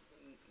fact,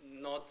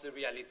 not the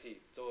reality.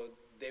 So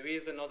there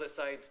is another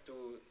side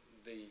to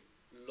the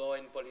law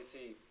and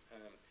policy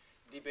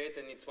debate,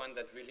 and it's one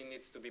that really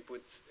needs to be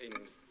put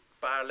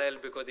parallel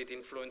because it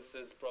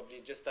influences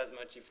probably just as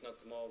much, if not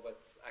more,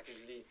 what's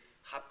actually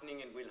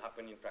happening and will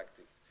happen in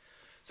practice.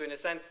 So in a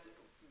sense,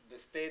 the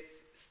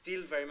state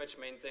still very much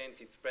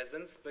maintains its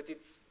presence, but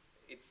it's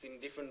in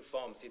different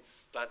forms. It's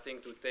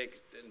starting to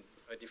take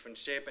a different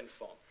shape and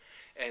form.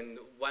 And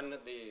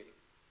the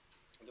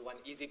one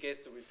easy case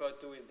to refer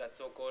to is that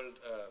so-called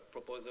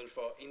proposal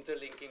for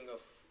interlinking of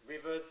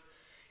rivers.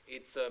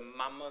 It's a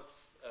mammoth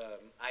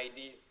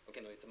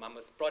it's a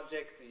mammoth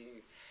project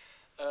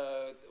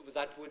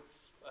that would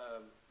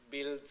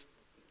build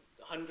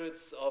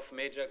hundreds of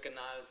major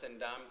canals and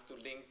dams to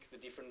link the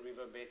different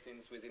river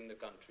basins within the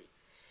country.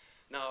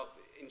 Now,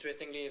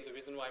 interestingly, the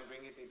reason why I'm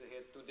bringing it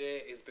here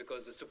today is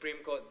because the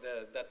Supreme Court,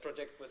 that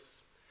project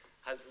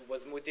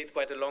was mooted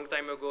quite a long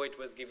time ago. It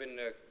was given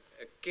a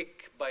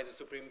kick by the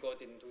Supreme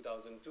Court in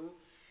 2002.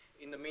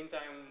 In the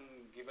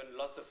meantime, given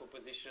lots of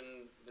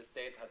opposition, the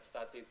state had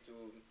started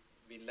to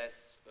be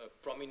less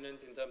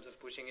prominent in terms of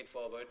pushing it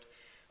forward.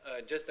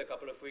 Just a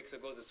couple of weeks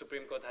ago, the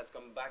Supreme Court has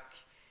come back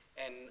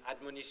and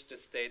admonished the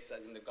state,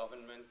 as in the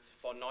government,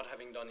 for not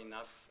having done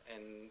enough,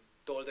 and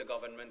told the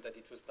government that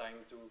it was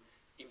time to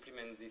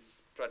implement this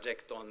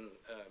project on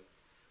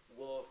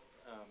war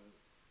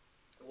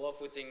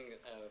footing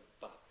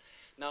path.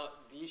 Now,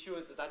 the issue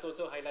that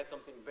also highlights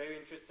something very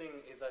interesting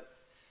is that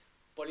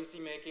policy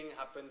making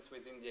happens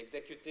within the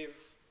executive.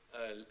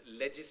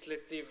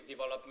 Legislative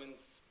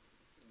developments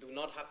do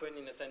not happen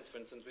in a sense, for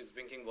instance, with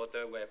drinking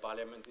water, where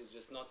parliament is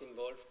just not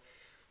involved.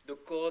 The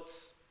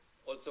courts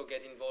also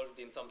get involved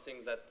in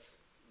something that's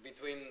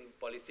between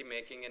policy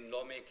making and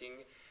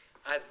lawmaking,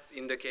 as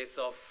in the case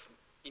of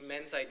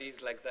immense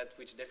ideas like that,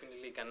 which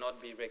definitely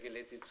cannot be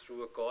regulated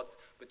through a court,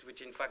 but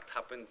which in fact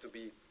happen to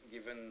be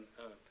given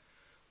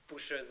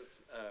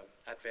pushes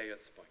at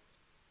various points.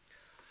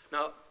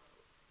 Now,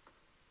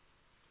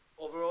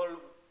 overall,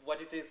 what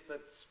it is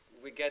that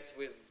we get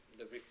with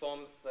the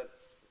reforms that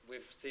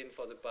we've seen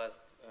for the past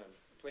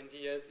 20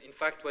 years, in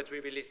fact, what we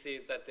really see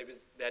is that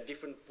there are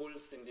different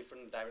pulls in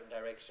different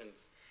directions.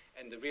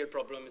 And the real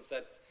problem is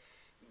that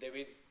there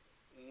is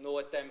no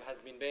attempt has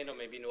been made, or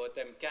maybe no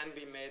attempt can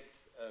be made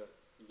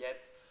yet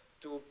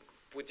to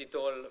put it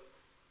all,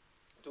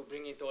 to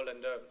bring it all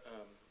under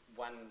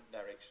one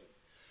direction.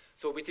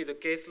 So we see the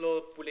case law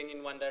pulling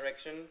in one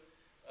direction,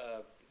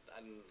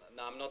 and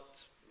now I'm not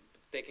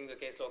taking the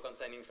case law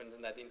concerning, for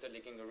instance, that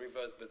interlinking the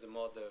rivers, but the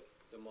more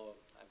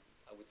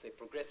I would say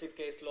progressive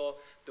case law,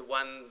 the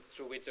one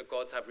through which the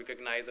courts have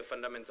recognized a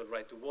fundamental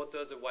right to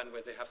water, the one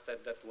where they have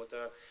said that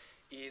water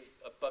is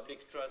a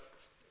public trust,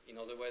 in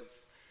other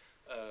words,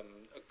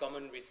 a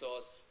common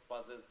resource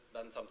rather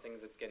than something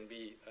that can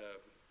be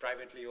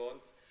privately owned.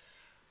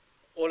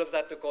 All of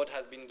that the court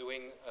has been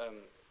doing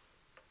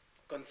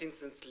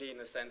consistently, in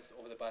a sense,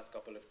 over the past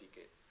couple of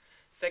decades.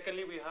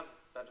 Secondly, we have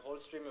that whole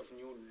stream of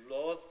new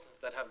laws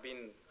that have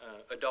been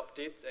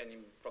adopted and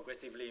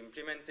progressively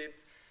implemented.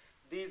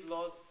 These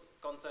laws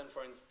concern,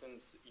 for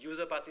instance,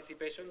 user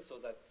participation, so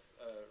that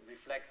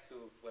reflects to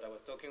what I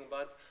was talking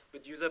about,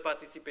 but user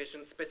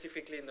participation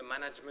specifically in the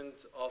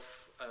management of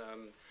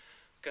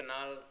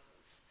canals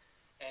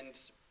and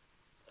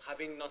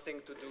having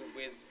nothing to do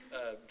with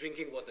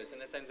drinking water. So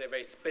in a sense, they're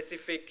very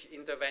specific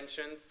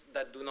interventions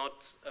that do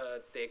not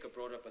take a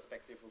broader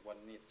perspective of what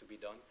needs to be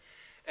done.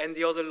 And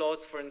the other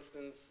laws, for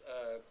instance,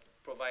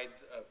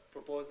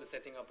 propose the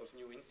setting up of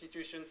new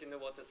institutions in the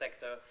water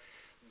sector.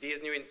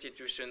 These new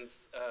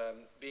institutions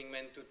being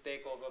meant to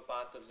take over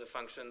part of the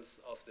functions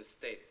of the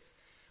state.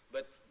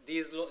 But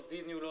these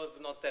new laws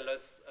do not tell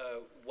us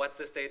what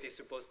the state is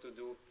supposed to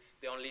do.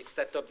 They only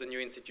set up the new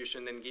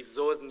institution and give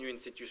those new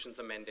institutions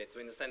a mandate.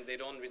 So in a sense, they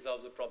don't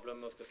resolve the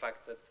problem of the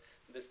fact that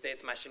the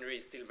state machinery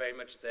is still very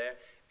much there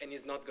and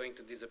is not going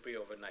to disappear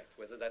overnight.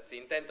 Whether that's the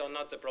intent or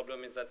not, the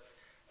problem is that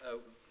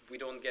we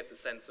don't get a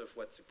sense of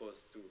what's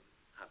supposed to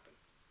happen.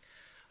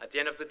 At the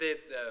end of the day,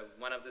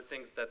 one of the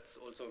things that's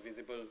also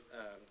visible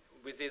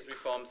with these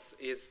reforms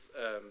is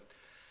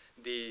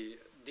the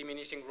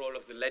diminishing role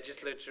of the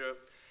legislature,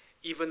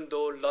 even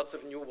though lots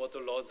of new water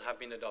laws have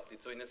been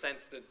adopted. So in a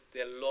sense,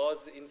 there are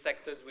laws in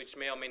sectors which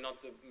may or may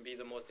not be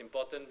the most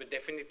important, but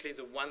definitely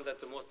the one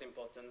that's the most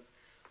important,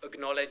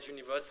 acknowledged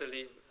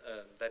universally,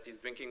 that is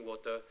drinking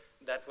water,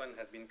 that one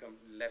has been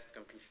left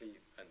completely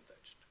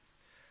untouched.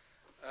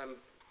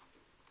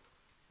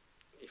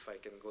 If I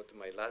can go to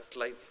my last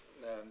slide.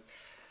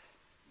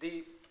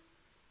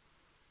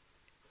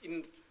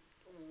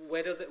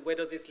 Where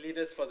does this lead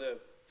us for the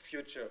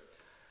future?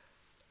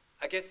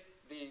 I guess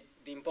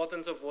the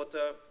importance of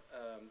water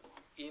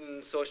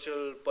in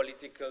social,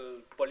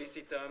 political,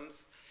 policy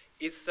terms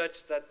is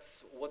such that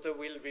water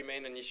will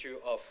remain an issue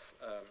of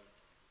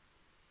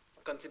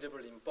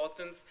considerable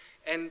importance,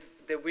 and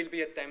there will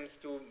be attempts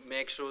to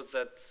make sure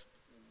that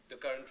the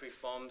current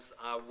reforms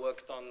are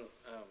worked on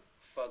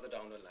further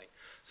down the line.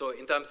 So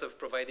in terms of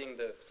providing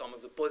some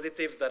of the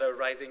positives that are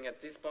rising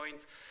at this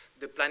point,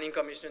 the Planning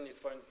Commission is,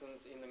 for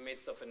instance, in the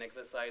midst of an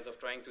exercise of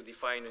trying to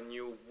define a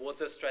new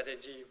water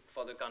strategy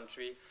for the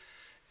country,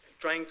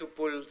 trying to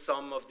pull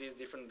some of these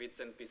different bits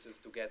and pieces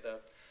together.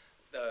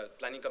 the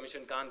Planning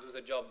Commission can't do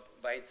the job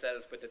by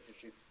itself, but at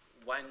least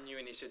one new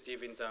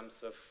initiative in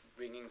terms of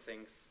bringing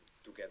things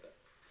together.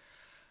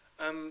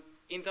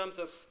 In terms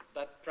of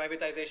that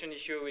privatization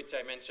issue, which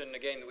I mentioned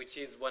again, which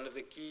is one of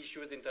the key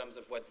issues in terms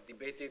of what's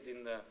debated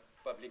in the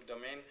public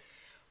domain,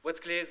 what's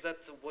clear is that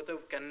water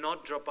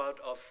cannot drop out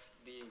of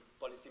the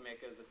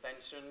policymakers'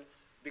 attention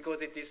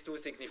because it is too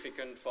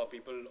significant for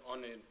people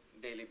on a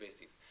daily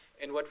basis.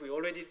 And what we're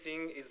already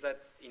seeing is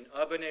that in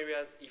urban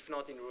areas, if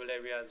not in rural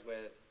areas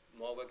where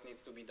more work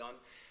needs to be done,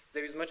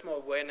 there is much more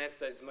awareness,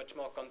 there is much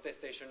more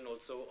contestation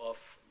also of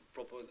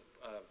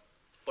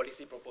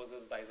policy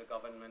proposals by the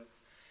government.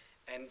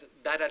 And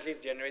that at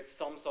least generates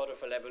some sort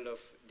of a level of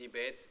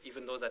debate,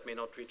 even though that may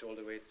not reach all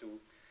the way to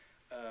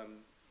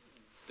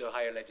the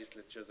higher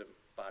legislatures and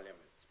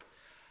parliaments.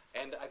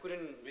 And I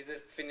couldn't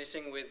resist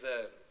finishing with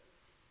a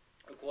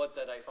quote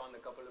that I found a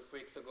couple of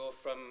weeks ago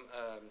from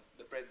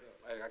the president,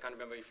 I can't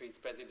remember if he's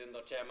president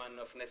or chairman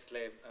of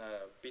Nestle,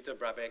 Peter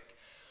Brabeck,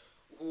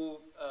 who,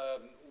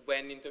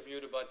 when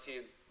interviewed about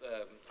his,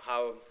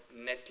 how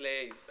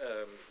Nestle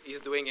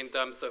is doing in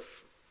terms of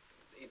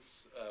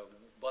its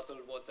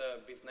bottled water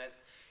business,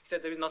 he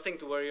said there is nothing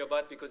to worry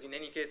about because in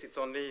any case it's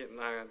only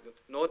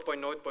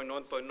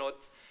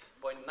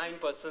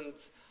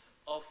 0.9%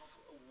 of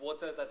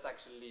water that's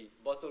actually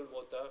bottled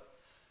water.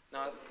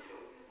 Now,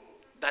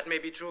 that may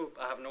be true.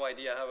 I have no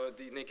idea how, in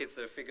any case,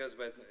 the figures,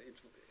 but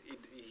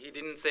he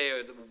didn't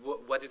say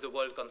what is the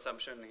world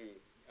consumption, he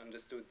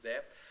understood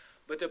there.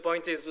 But the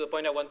point I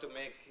want to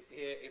make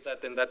here is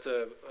that in that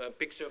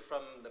picture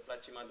from the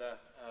Plachimada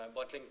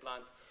bottling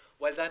plant,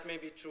 while that may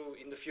be true,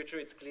 in the future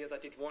it's clear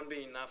that it won't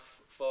be enough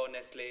for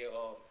Nestle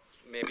or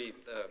maybe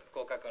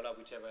Coca-Cola,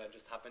 whichever, I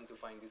just happened to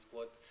find this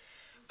quote,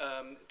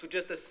 to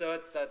just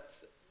assert that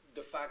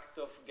the fact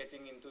of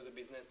getting into the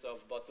business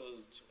of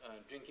bottled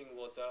drinking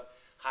water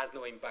has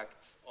no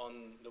impact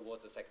on the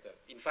water sector.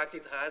 In fact,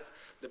 it has.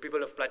 The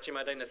people of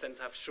Plachimada, in a sense,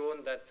 have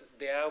shown that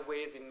there are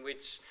ways in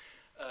which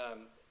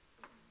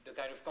the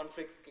kind of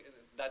conflicts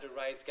that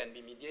arise can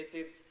be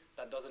mediated.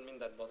 That doesn't mean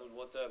that bottled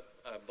water,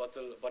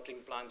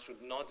 bottling plants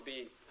should not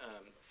be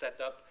set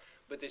up,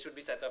 but they should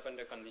be set up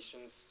under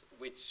conditions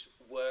which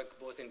work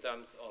both in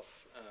terms of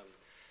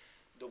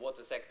the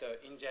water sector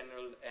in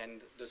general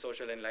and the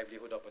social and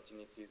livelihood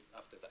opportunities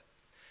after that.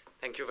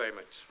 Thank you very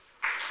much.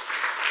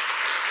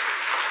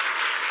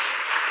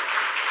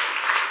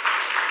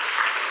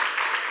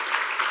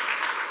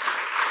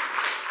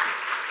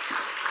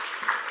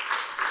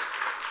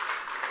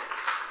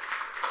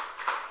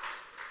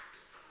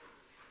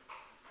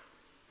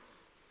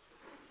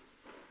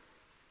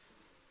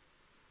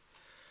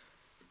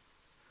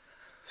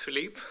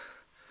 Philippe,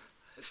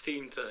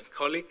 esteemed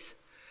colleagues,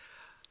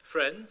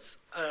 friends,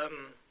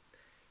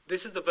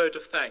 this is the vote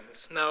of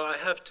thanks. Now, I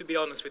have to be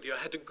honest with you, I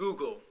had to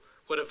Google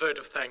what a vote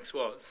of thanks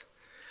was.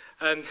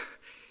 And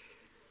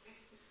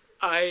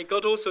I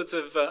got all sorts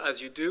of,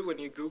 as you do when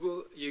you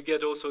Google, you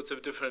get all sorts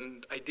of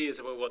different ideas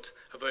about what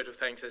a vote of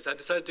thanks is. I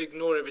decided to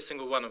ignore every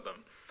single one of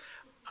them.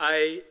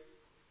 I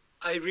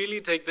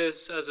really take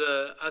this as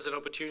an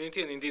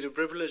opportunity and indeed a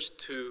privilege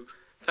to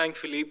thank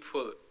Philippe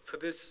for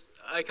this.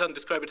 I can't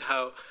describe it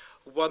how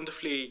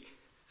wonderfully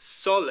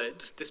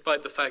solid,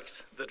 despite the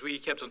fact that we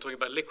kept on talking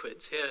about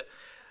liquids here,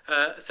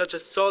 such a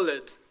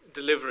solid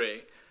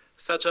delivery,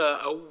 such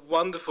a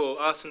wonderful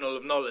arsenal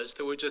of knowledge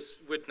that we just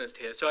witnessed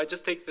here. So I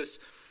just take this,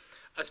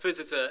 I suppose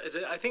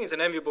I think it's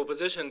an enviable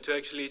position to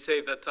actually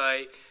say that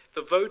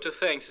the vote of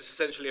thanks is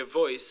essentially a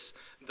voice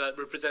that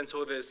represents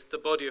all this, the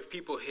body of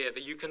people here,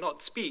 that you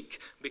cannot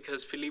speak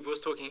because Philippe was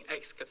talking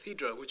ex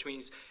cathedra, which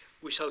means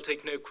we shall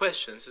take no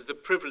questions. It's the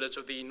privilege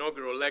of the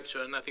inaugural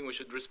lecture, and I think we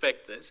should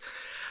respect this.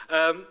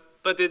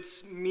 But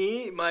it's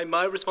me,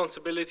 my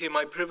responsibility and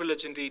my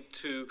privilege indeed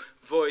to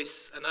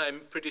voice, and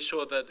I'm pretty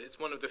sure that it's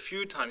one of the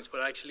few times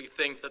where I actually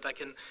think that I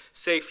can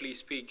safely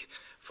speak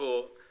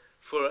for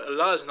a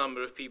large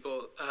number of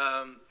people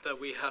that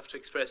we have to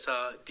express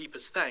our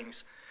deepest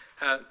thanks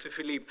to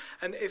Philippe.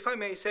 And if I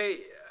may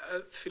say,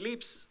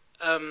 Philippe's,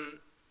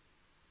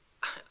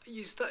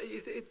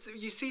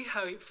 you see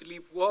how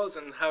Philippe was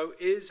and how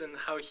is and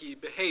how he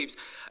behaves.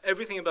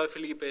 Everything about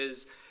Philippe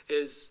is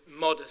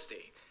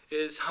modesty,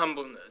 is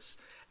humbleness.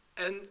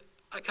 And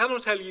I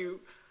cannot tell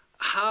you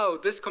how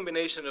this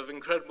combination of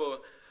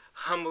incredible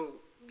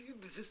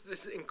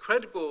this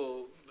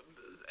incredible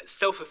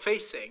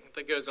self-effacing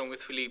that goes on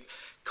with Philippe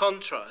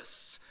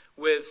contrasts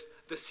with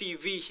the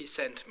CV he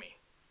sent me.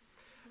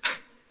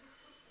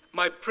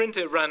 My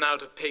printer ran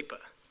out of paper.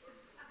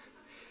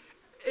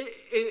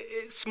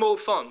 It's small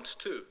font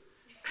too.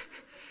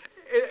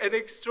 An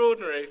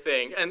extraordinary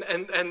thing,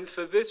 and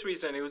for this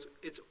reason,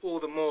 it's all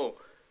the more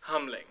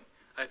humbling,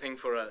 I think,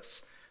 for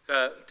us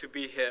to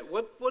be here.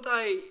 What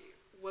I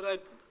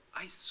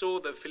saw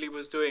that Philippe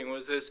was doing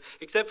was this,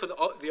 except for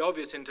the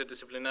obvious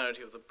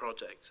interdisciplinarity of the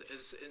project,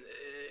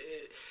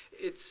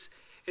 it's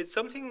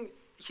something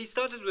he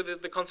started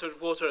with the concept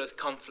of water as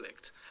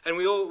conflict, and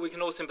we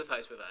can all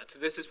sympathize with that.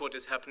 This is what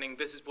is happening.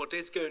 This is what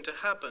is going to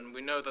happen.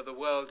 We know that the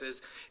world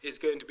is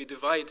going to be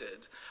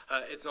divided.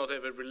 It's not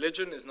over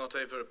religion. It's not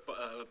over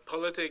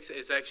politics.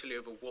 It's actually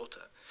over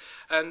water,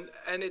 and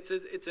it's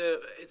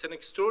an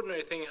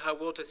extraordinary thing how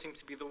water seems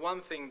to be the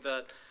one thing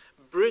that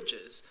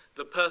bridges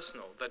the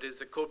personal, that is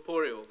the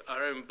corporeal,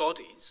 our own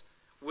bodies,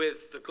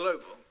 with the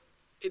global.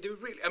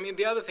 I mean,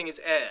 the other thing is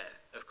air,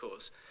 of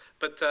course,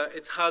 but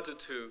it's harder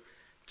to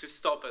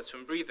stop us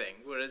from breathing,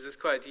 whereas it's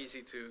quite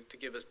easy to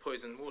give us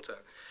poisoned water.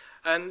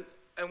 And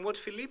what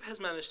Philippe has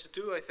managed to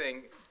do, I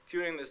think,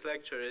 during this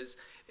lecture is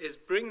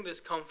bring this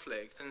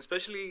conflict, and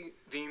especially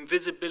the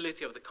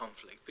invisibility of the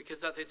conflict, because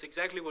that is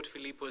exactly what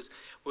Philippe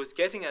was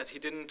getting at. He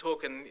didn't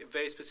talk, and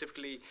very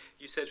specifically,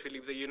 you said,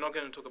 Philippe, that you're not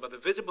going to talk about the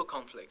visible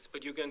conflicts,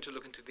 but you're going to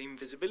look into the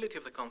invisibility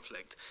of the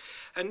conflict.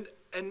 And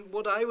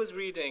what I was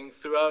reading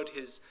throughout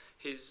his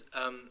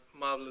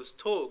marvelous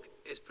talk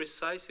is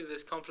precisely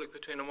this conflict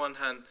between, on one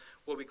hand,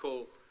 what we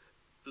call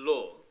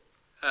law,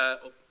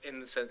 in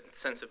the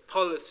sense of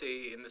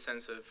policy, in the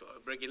sense of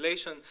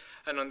regulation,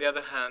 and on the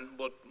other hand,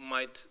 what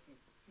might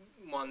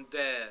one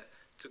dare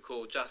to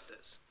call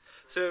justice.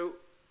 So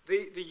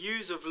the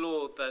use of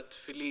law that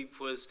Philippe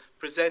was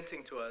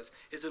presenting to us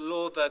is a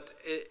law that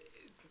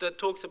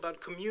talks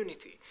about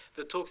community,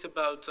 that talks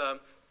about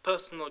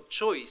personal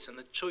choice and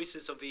the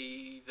choices of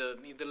the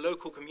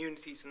local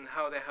communities and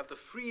how they have the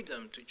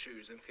freedom to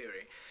choose, in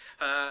theory.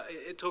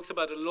 It talks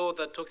about a law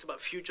that talks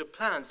about future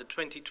plans, the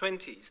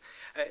 2020s.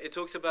 It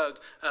talks about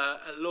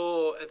a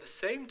law at the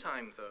same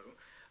time, though,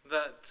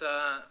 that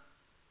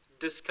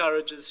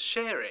discourages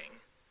sharing.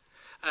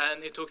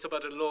 And it talks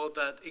about a law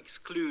that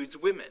excludes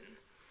women.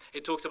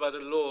 It talks about a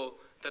law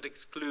that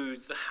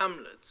excludes the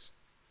hamlets.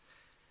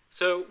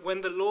 So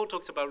when the law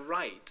talks about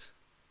right,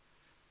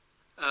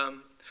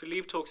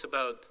 Philippe talks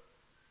about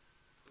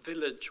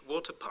village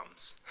water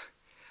pumps,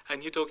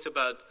 and he talks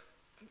about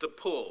the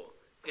poor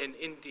in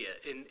India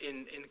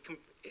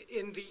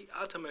in the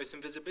uttermost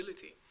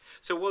invisibility.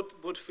 So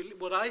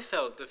what I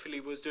felt that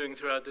Philippe was doing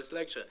throughout this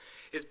lecture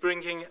is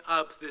bringing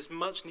up this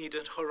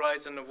much-needed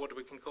horizon of what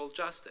we can call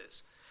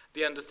justice,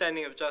 the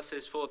understanding of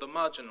justice for the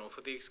marginal, for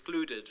the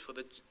excluded, for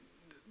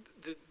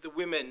the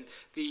women,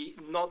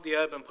 not the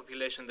urban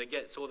population that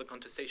gets all the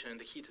contestation and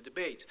the heated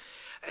debate.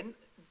 And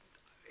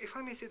if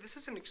I may say, this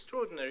is an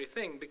extraordinary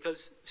thing,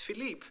 because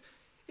Philippe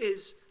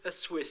is a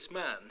Swiss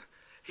man.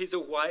 He's a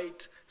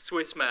white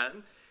Swiss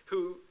man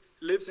who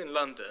lives in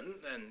London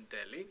and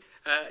Delhi.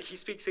 He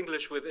speaks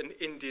English with an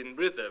Indian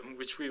rhythm,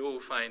 which we all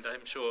find,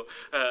 I'm sure,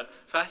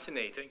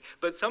 fascinating.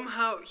 But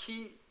somehow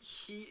he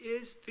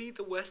is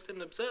the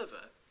Western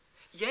observer.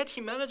 Yet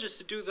he manages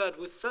to do that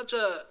with such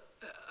an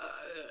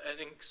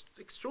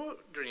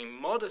extraordinary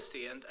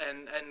modesty and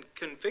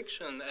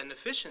conviction and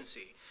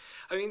efficiency.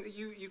 I mean,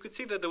 you could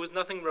see that there was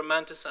nothing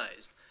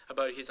romanticized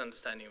about his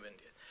understanding of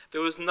India. There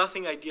was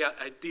nothing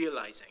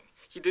idealizing.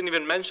 He didn't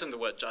even mention the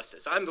word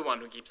justice. I'm the one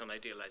who keeps on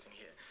idealizing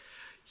here.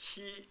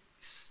 He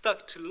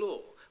stuck to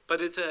law,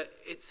 but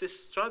it's this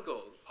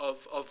struggle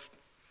of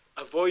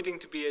avoiding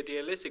to be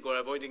idealistic or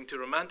avoiding to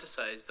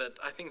romanticize that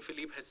I think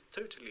Philippe has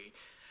totally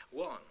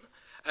won.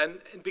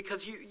 And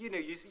because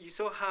you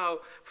saw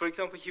how, for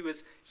example,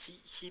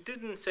 he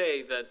didn't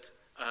say that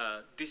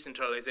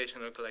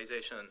decentralization,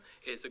 localization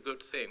is a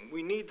good thing.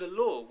 We need the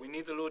law. We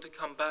need the law to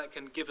come back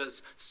and give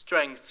us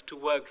strength to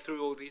work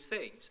through all these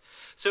things.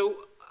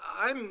 So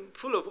I'm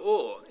full of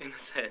awe, in a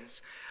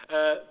sense,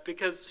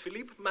 because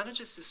Philippe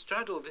manages to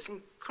straddle this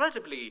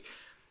incredibly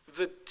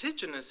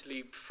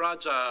vertiginously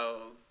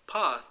fragile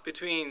path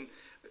between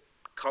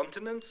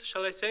continents,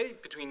 shall I say,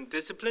 between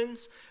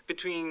disciplines,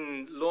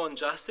 between law and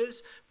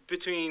justice,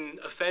 between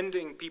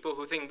offending people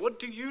who think, what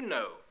do you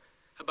know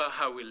about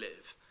how we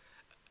live?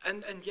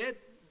 And yet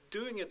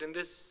doing it in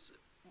this,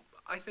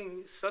 I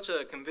think, such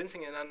a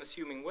convincing and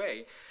unassuming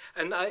way.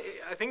 And I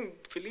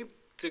think Philippe,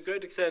 to a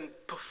great extent,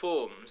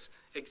 performs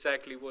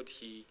exactly what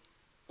he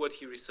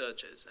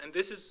researches. And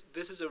this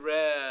is a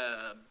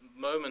rare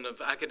moment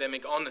of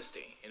academic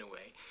honesty, in a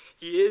way.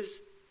 He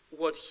is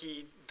what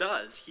he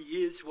does.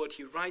 He is what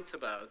he writes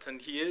about,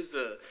 and he is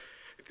the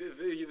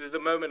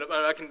moment of,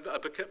 I can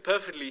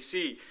perfectly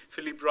see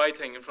Philippe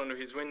writing in front of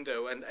his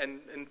window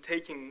and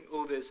taking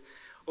all this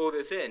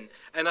in.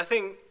 And I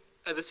think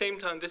at the same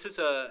time,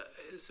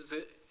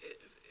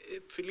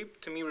 Philippe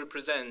to me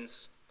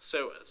represents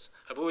SOAS.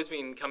 I've always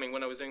been coming,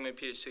 when I was doing my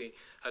PhD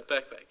at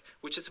Birkbeck,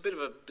 which is a bit of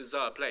a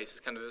bizarre place. It's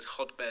kind of this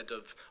hotbed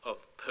of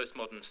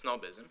postmodern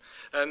snobism.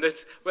 And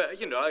it's, well,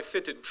 I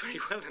fitted very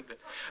well in there.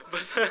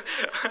 But,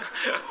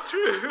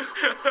 true.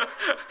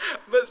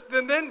 But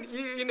then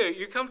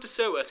you come to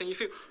SOAS and you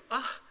feel,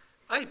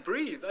 I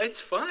breathe,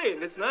 it's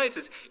fine, it's nice.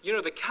 It's,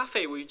 the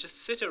cafe where you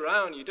just sit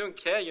around, you don't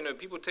care,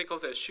 people take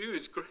off their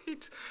shoes,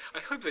 great. I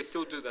hope they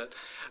still do that.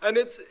 And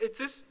it's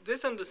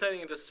this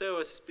understanding that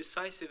SOAS is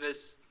precisely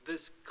this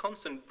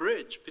constant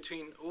bridge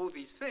between all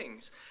these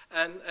things.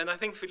 And I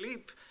think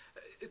Philippe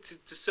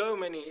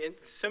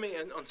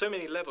on so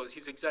many levels,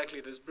 he's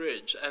exactly this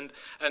bridge. And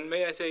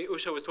may I say,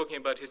 Usha was talking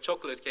about his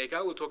chocolate cake.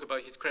 I will talk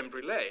about his creme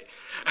brulee,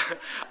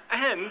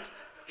 and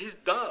his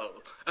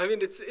dal. I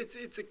mean, it's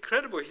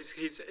incredible.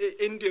 His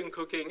Indian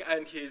cooking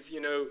and his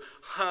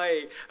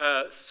high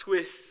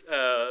Swiss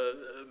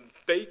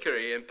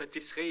bakery and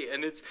patisserie,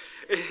 and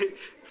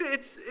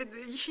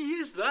he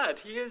is that.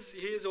 He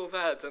is all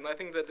that. And I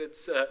think that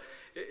it's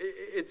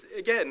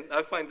again,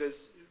 I find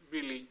this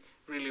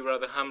really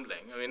rather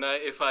humbling. I mean,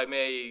 if I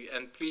may,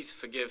 and please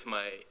forgive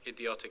my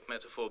idiotic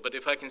metaphor, but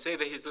if I can say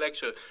that his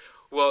lecture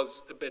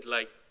was a bit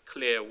like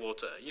clear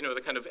water,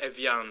 the kind of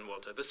Evian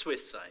water, the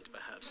Swiss side,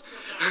 perhaps.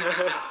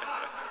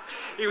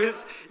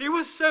 It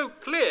was so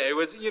clear. It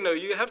was,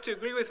 you have to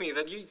agree with me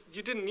that you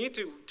didn't need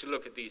to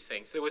look at these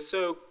things. They were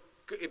so,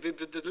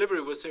 the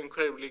delivery was so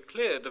incredibly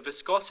clear. The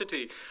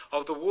viscosity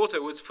of the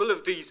water was full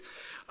of these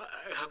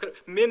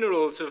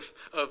minerals of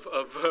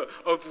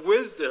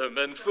wisdom,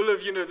 and full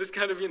of this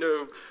kind of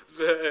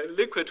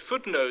liquid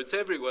footnotes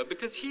everywhere,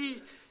 because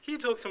he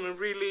talks from a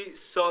really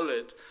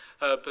solid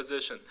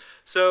position.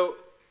 So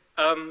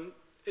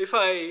if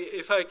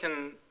I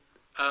can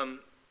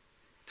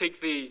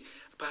take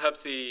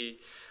perhaps the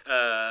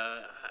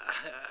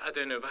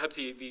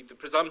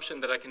presumption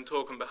that I can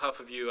talk on behalf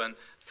of you and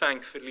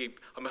thank Philippe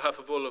on behalf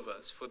of all of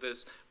us for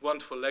this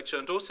wonderful lecture,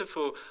 and also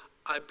for,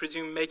 I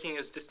presume, making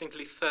us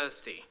distinctly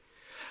thirsty.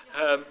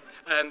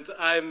 And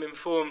I'm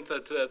informed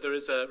that there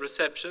is a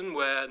reception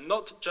where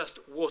not just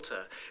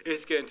water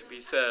is going to be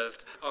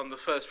served on the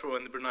first floor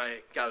in the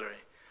Brunei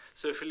Gallery.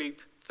 So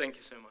Philippe, thank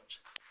you so much.